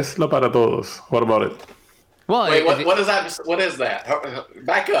 Tesla para todos. What about it? Well, wait, what is that? What is that?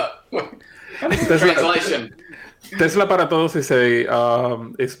 Back up. Translation. Tesla para todos is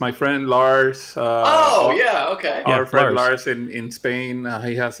it's my friend Lars. Okay. Our friend Lars in Spain.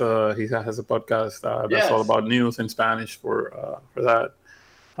 He has a podcast that's all about news in Spanish for that.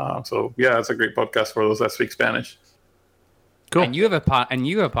 So yeah, it's a great podcast for those that speak Spanish. Cool. And you have a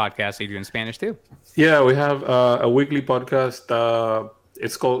podcast that you do in Spanish too. Yeah, we have a weekly podcast.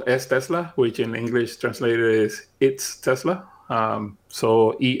 It's called Es Tesla, which in English translated is It's Tesla.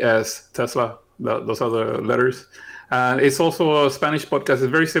 So ES Tesla, those are the letters. And it's also a Spanish podcast. It's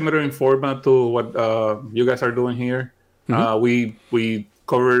very similar in format to what you guys are doing here. We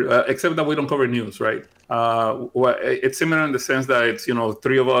cover, except that we don't cover news, right? It's similar in the sense that it's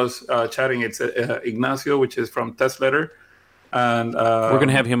three of us chatting. It's Ignacio, which is from Tesletter. And we're going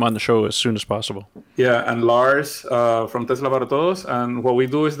to have him on the show as soon as possible. Yeah, and Lars from Tesla para Todos. And what we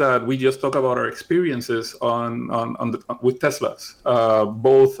do is that we just talk about our experiences with Teslas,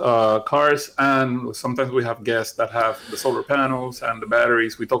 both cars, and sometimes we have guests that have the solar panels and the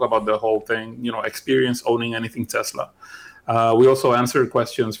batteries. We talk about the whole thing, experience owning anything Tesla. We also answer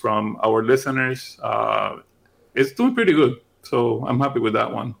questions from our listeners. It's doing pretty good, so I'm happy with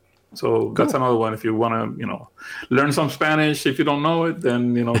that one. So cool. That's another one. If you want to, learn some Spanish, if you don't know it,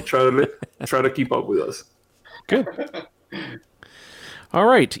 then try to keep up with us. Good. All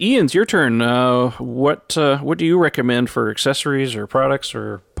right, Ian, it's your turn. What do you recommend for accessories or products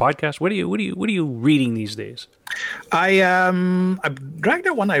or podcasts? What are you reading these days? I dragged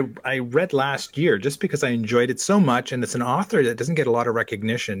out one I read last year just because I enjoyed it so much, and it's an author that doesn't get a lot of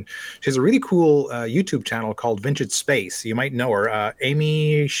recognition. She has a really cool YouTube channel called Vintage Space. You might know her,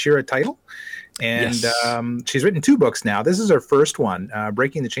 Amy Shira Title. And yes. She's written 2 books now. This is her first one,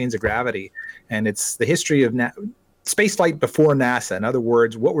 Breaking the Chains of Gravity, and it's the history of space flight before NASA. In other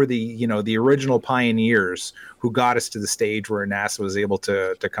words, what were the original pioneers who got us to the stage where NASA was able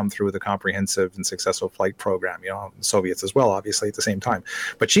to come through with a comprehensive and successful flight program, the Soviets as well, obviously at the same time.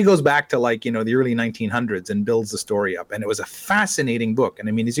 But she goes back to the early 1900s and builds the story up. And it was a fascinating book. And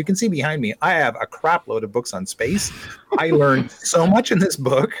I mean, as you can see behind me, I have a crap load of books on space. I learned so much in this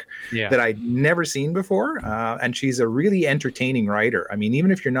book that I'd never seen before. And she's a really entertaining writer. I mean,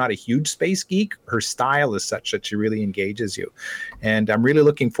 even if you're not a huge space geek, her style is such that she really engages you. And I'm really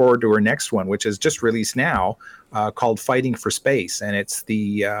looking forward to her next one, which is just released now, called Fighting for Space. And it's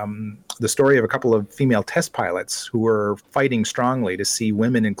the story of a couple of female test pilots who were fighting strongly to see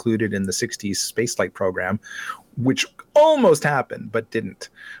women included in the 60s spaceflight program, which almost happened, but didn't.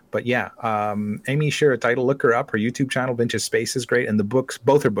 But yeah, Amy Shira-Title, look her up. Her YouTube channel, Vintage Space, is great. And the books,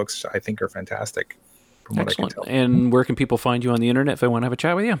 both her books, I think are fantastic. From what Excellent. I can tell. And where can people find you on the internet if they want to have a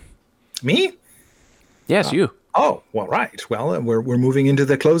chat with you? Me? Yes, you. Oh, well, right. Well, we're moving into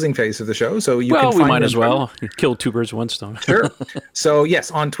the closing phase of the show, so you can find we might me as well kill two birds with one stone. Sure. So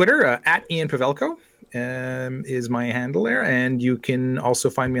yes, on Twitter, at Ian Pavelko is my handle there, and you can also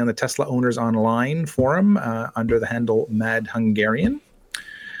find me on the Tesla Owners Online forum under the handle Mad Hungarian.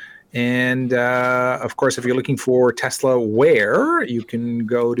 And of course, if you're looking for Tesla wear, you can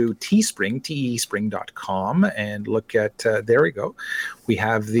go to Teespring, teespring.com, and look at, there we go. We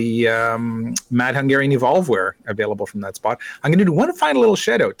have the Mad Hungarian Evolve wear available from that spot. I'm going to do one final little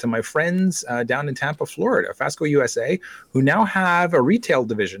shout out to my friends down in Tampa, Florida, Fasco USA, who now have a retail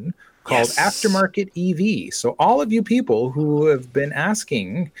division called Aftermarket EV. So all of you people who have been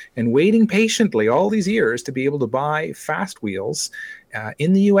asking and waiting patiently all these years to be able to buy fast wheels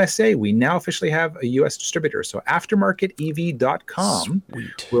in the USA, we now officially have a US distributor. So aftermarketev.com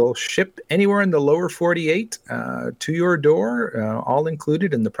will ship anywhere in the lower 48 to your door, all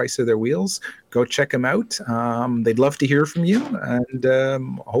included in the price of their wheels. Go check them out. They'd love to hear from you. And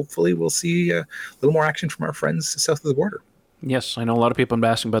hopefully we'll see a little more action from our friends south of the border. Yes, I know a lot of people have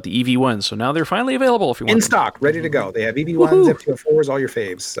been asking about the EV1s, so now they're finally available if you want in stock, ready to go. They have EV1s, FTO4s, all your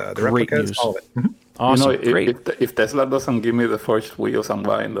faves, the Great replicas, news. all of it. Mm-hmm. Awesome, great. If Tesla doesn't give me the forged wheels, I'm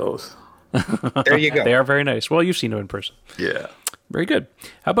buying those. There you go. They are very nice. Well, you've seen them in person. Yeah. Very good.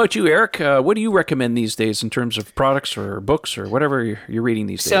 How about you, Eric? What do you recommend these days in terms of products or books or whatever you're reading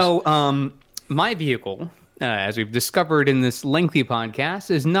these days? So, my vehicle, as we've discovered in this lengthy podcast,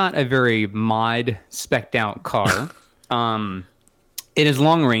 is not a very mod spec'd out car. It is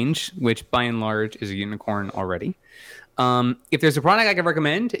long range, which by and large is a unicorn already. If there's a product I can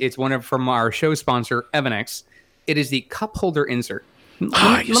recommend, it's from our show sponsor, Evanex. It is the cup holder insert.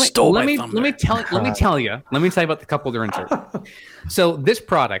 Let me tell you about the cup holder insert. So this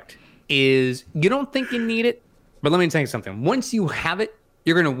product is, you don't think you need it, but let me tell you something. Once you have it,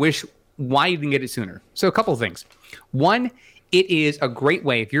 you're going to wish why you didn't get it sooner. So a couple of things. One, it is a great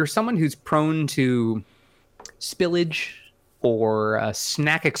way, if you're someone who's prone to spillage or a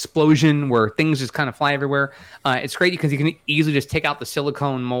snack explosion where things just kind of fly everywhere. It's great because you can easily just take out the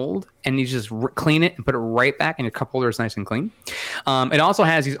silicone mold and you just clean it and put it right back, and your cup holder is nice and clean. It also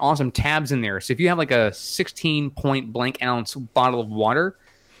has these awesome tabs in there. So if you have like a 16-point blank ounce bottle of water,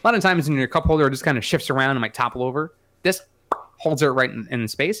 a lot of times in your cup holder it just kind of shifts around and might topple over. This holds it right in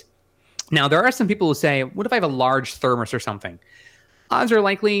space. Now, there are some people who say, what if I have a large thermos or something? Odds are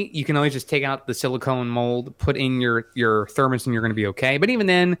likely you can always just take out the silicone mold, put in your thermos, and you're going to be okay. But even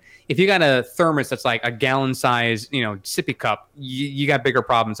then, if you got a thermos that's like a gallon size, sippy cup, you got bigger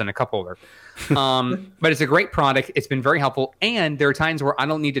problems than a cup holder. But it's a great product. It's been very helpful. And there are times where I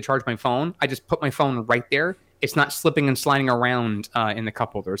don't need to charge my phone. I just put my phone right there. It's not slipping and sliding around in the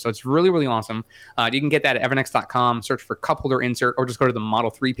cup holder. So it's really, really awesome. You can get that at evernex.com, search for cup holder insert, or just go to the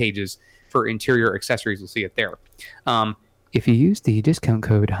Model 3 pages for interior accessories. You'll see it there. If you use the discount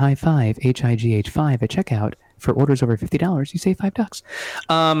code HIGH5, HIGH5 at checkout for orders over $50, you save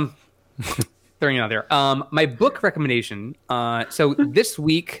 $5. Throwing it out there. My book recommendation. So this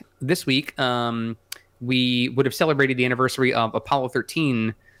week, we would have celebrated the anniversary of Apollo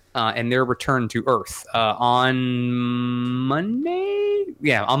 13 and their return to Earth on Monday.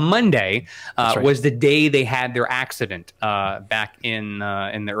 Yeah, on Monday right. Was the day they had their accident back in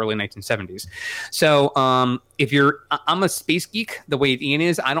the early 1970s. So I'm a space geek the way Ian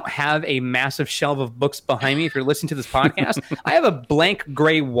is. I don't have a massive shelf of books behind me. If you're listening to this podcast, I have a blank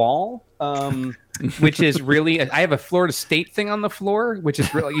gray wall. Which is really, I have a Florida State thing on the floor, which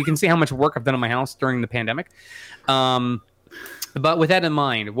is really, you can see how much work I've done in my house during the pandemic. But with that in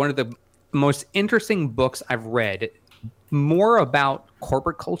mind, one of the most interesting books I've read, more about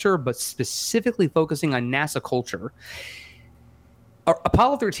corporate culture, but specifically focusing on NASA culture.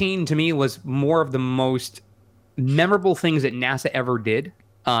 Apollo 13 to me was more of the most memorable things that NASA ever did.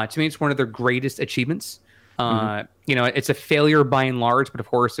 To me, it's one of their greatest achievements. You know, it's a failure by and large, but of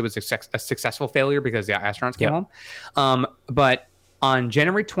course it was a successful failure because the astronauts came home. But on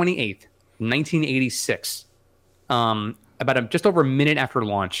January 28th, 1986, just over a minute after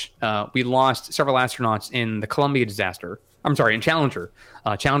launch, we lost several astronauts in the Columbia disaster. I'm sorry, in Challenger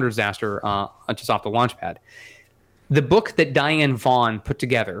disaster, just off the launch pad. The book that Diane Vaughan put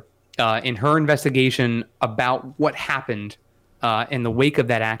together in her investigation about what happened in the wake of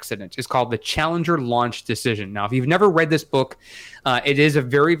that accident is called The Challenger Launch Decision. Now, if you've never read this book, it is a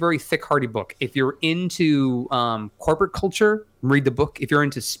very, very thick, hardy book. If you're into corporate culture, read the book. If you're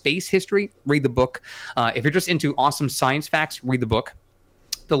into space history, read the book. If you're just into awesome science facts, read the book.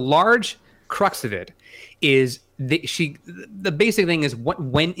 The large crux of it is the basic thing is what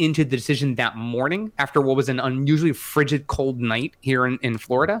went into the decision that morning after what was an unusually frigid, cold night here in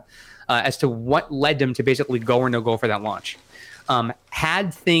Florida, as to what led them to basically go or no go for that launch.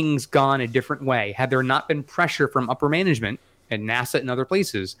 Had things gone a different way, had there not been pressure from upper management at NASA and other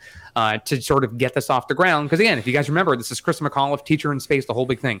places to sort of get this off the ground, because again, if you guys remember, this is Chris McAuliffe, teacher in space, the whole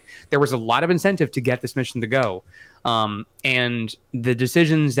big thing. There was a lot of incentive to get this mission to go, and the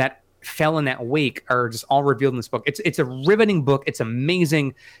decisions that fell in that wake are just all revealed in this book. It's a riveting book. It's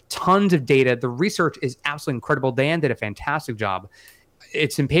amazing. Tons of data. The research is absolutely incredible. Dan did a fantastic job.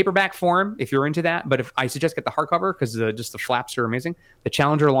 It's in paperback form if you're into that, but if I suggest get the hardcover because just the flaps are amazing. The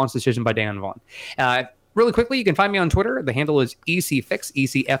Challenger Launch Decision by Dan Vaughan. Really quickly, you can find me on Twitter. The handle is ECFix,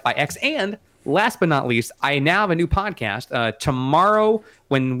 ECFIX. And last but not least, I now have a new podcast. Tomorrow,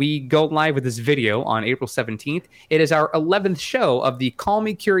 when we go live with this video on April 17th, it is our 11th show of the Call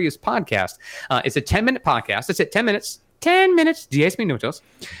Me Curious podcast. It's a 10-minute podcast. That's it, 10 minutes. 10 minutes, 10 minutos,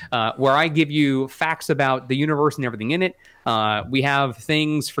 where I give you facts about the universe and everything in it. We have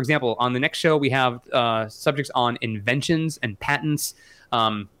things, for example, on the next show, we have subjects on inventions and patents,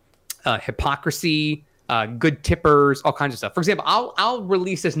 hypocrisy, good tippers, all kinds of stuff. For example, I'll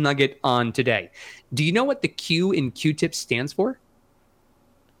release this nugget on today. Do you know what the Q in Q-tip stands for?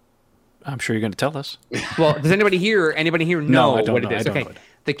 I'm sure you're going to tell us. Well, does anybody here know what it is? Okay.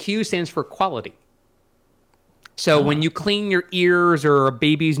 The Q stands for quality. So when you clean your ears or a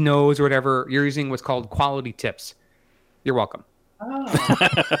baby's nose or whatever, you're using what's called quality tips. You're welcome.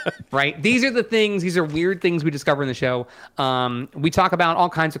 Right? These are the things, these are weird things we discover in the show. We talk about all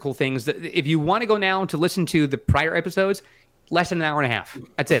kinds of cool things. If you want to go now to listen to the prior episodes, less than an hour and a half.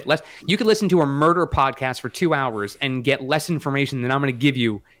 That's it. You could listen to a murder podcast for 2 hours and get less information than I'm going to give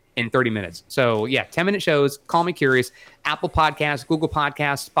you in 30 minutes. So yeah, 10-minute shows, Call Me Curious, Apple Podcasts, Google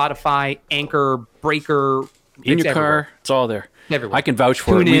Podcasts, Spotify, Anchor, Breaker, in your car, it's all there. Everywhere. I can vouch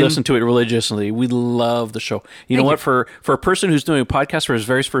for it. We listen to it religiously. We love the show. You know what? For a person who's doing a podcast for his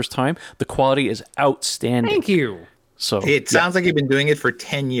very first time, the quality is outstanding. Thank you. So it sounds like you've been doing it for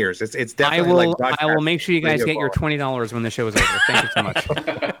 10 years. It's definitely I will make sure you guys get your $20 when the show is over. Thank you so much.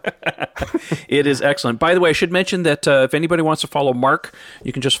 It is excellent. By the way, I should mention that if anybody wants to follow Mark,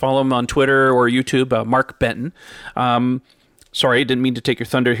 you can just follow him on Twitter or YouTube, Mark Benton. Sorry, I didn't mean to take your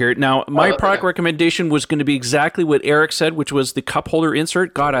thunder here. Now, my product recommendation was going to be exactly what Eric said, which was the cup holder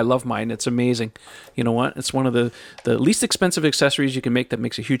insert. God, I love mine. It's amazing. You know what? It's one of the least expensive accessories you can make that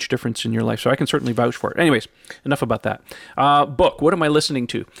makes a huge difference in your life. So I can certainly vouch for it. Anyways, enough about that. Book. What am I listening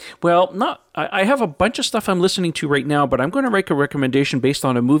to? Well, I have a bunch of stuff I'm listening to right now, but I'm going to make a recommendation based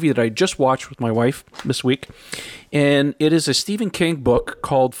on a movie that I just watched with my wife this week. And it is a Stephen King book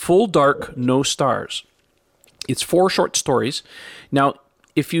called Full Dark, No Stars. It's 4 short stories. Now,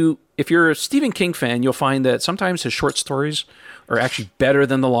 if you're a Stephen King fan, you'll find that sometimes his short stories are actually better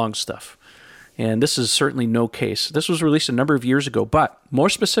than the long stuff. And this is certainly no case. This was released a number of years ago, but more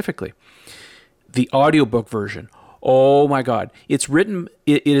specifically, the audiobook version. Oh my God. It's written,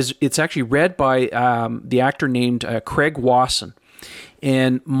 it's actually read by the actor named Craig Wasson.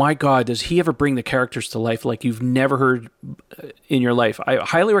 And my God, does he ever bring the characters to life like you've never heard in your life. I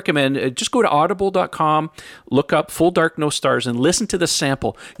highly recommend, just go to audible.com, look up Full Dark, No Stars, and listen to the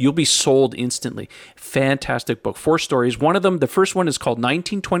sample. You'll be sold instantly. Fantastic book. 4 stories. One of them, the first one is called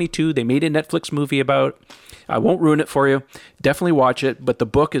 1922. They made a Netflix movie about. I won't ruin it for you. Definitely watch it, but the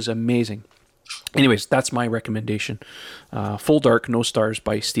book is amazing. Anyways, that's my recommendation. Full Dark, No Stars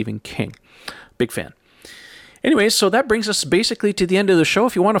by Stephen King. Big fan. Anyways, so that brings us basically to the end of the show.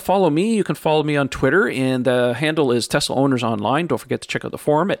 If you want to follow me, you can follow me on Twitter, and the handle is Tesla Owners Online. Don't forget to check out the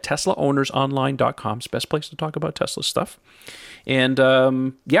forum at teslaownersonline.com. It's the best place to talk about Tesla stuff. And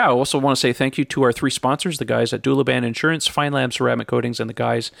I also want to say thank you to our 3 sponsors, the guys at Doulaban Insurance, Fine Lab Ceramic Coatings, and the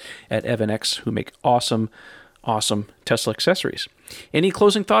guys at EvanX who make awesome Tesla accessories. Any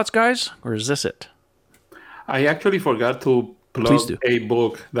closing thoughts, guys, or is this it? I actually forgot to plug a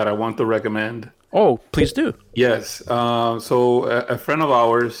book that I want to recommend. Oh, please do. Yes. So a friend of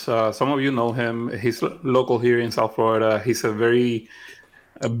ours, some of you know him. He's local here in South Florida. He's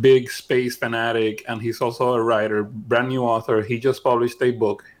a big space fanatic, and he's also a writer, brand new author. He just published a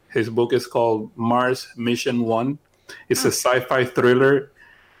book. His book is called Mars Mission 1. It's a sci-fi thriller.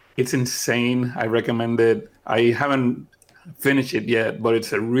 It's insane. I recommend it. I haven't finished it yet, but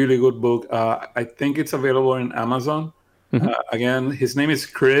it's a really good book. I think it's available in Amazon. Again, his name is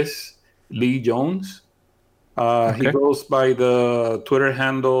Chris Lee Jones. He goes by the Twitter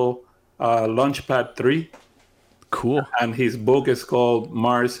handle Launchpad3. Cool. And his book is called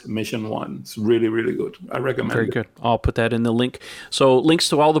Mars Mission 1. It's really, really good. I recommend it. Very good. I'll put that in the link. So links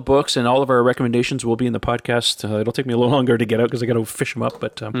to all the books and all of our recommendations will be in the podcast. It'll take me a little longer to get out because I got to fish them up.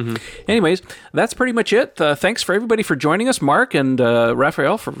 But anyways, that's pretty much it. Thanks for everybody for joining us, Mark and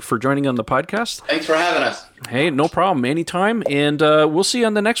Raphael for joining on the podcast. Thanks for having us. Hey, no problem. Anytime. And we'll see you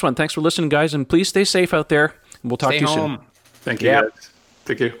on the next one. Thanks for listening, guys. And please stay safe out there. We'll talk to you soon. Thank you, guys.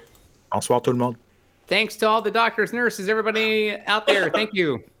 Take care. Bonsoir tout le monde. Thanks to all the doctors, nurses, everybody out there. Thank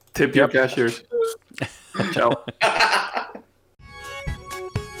you. Tip your cashiers. Ciao.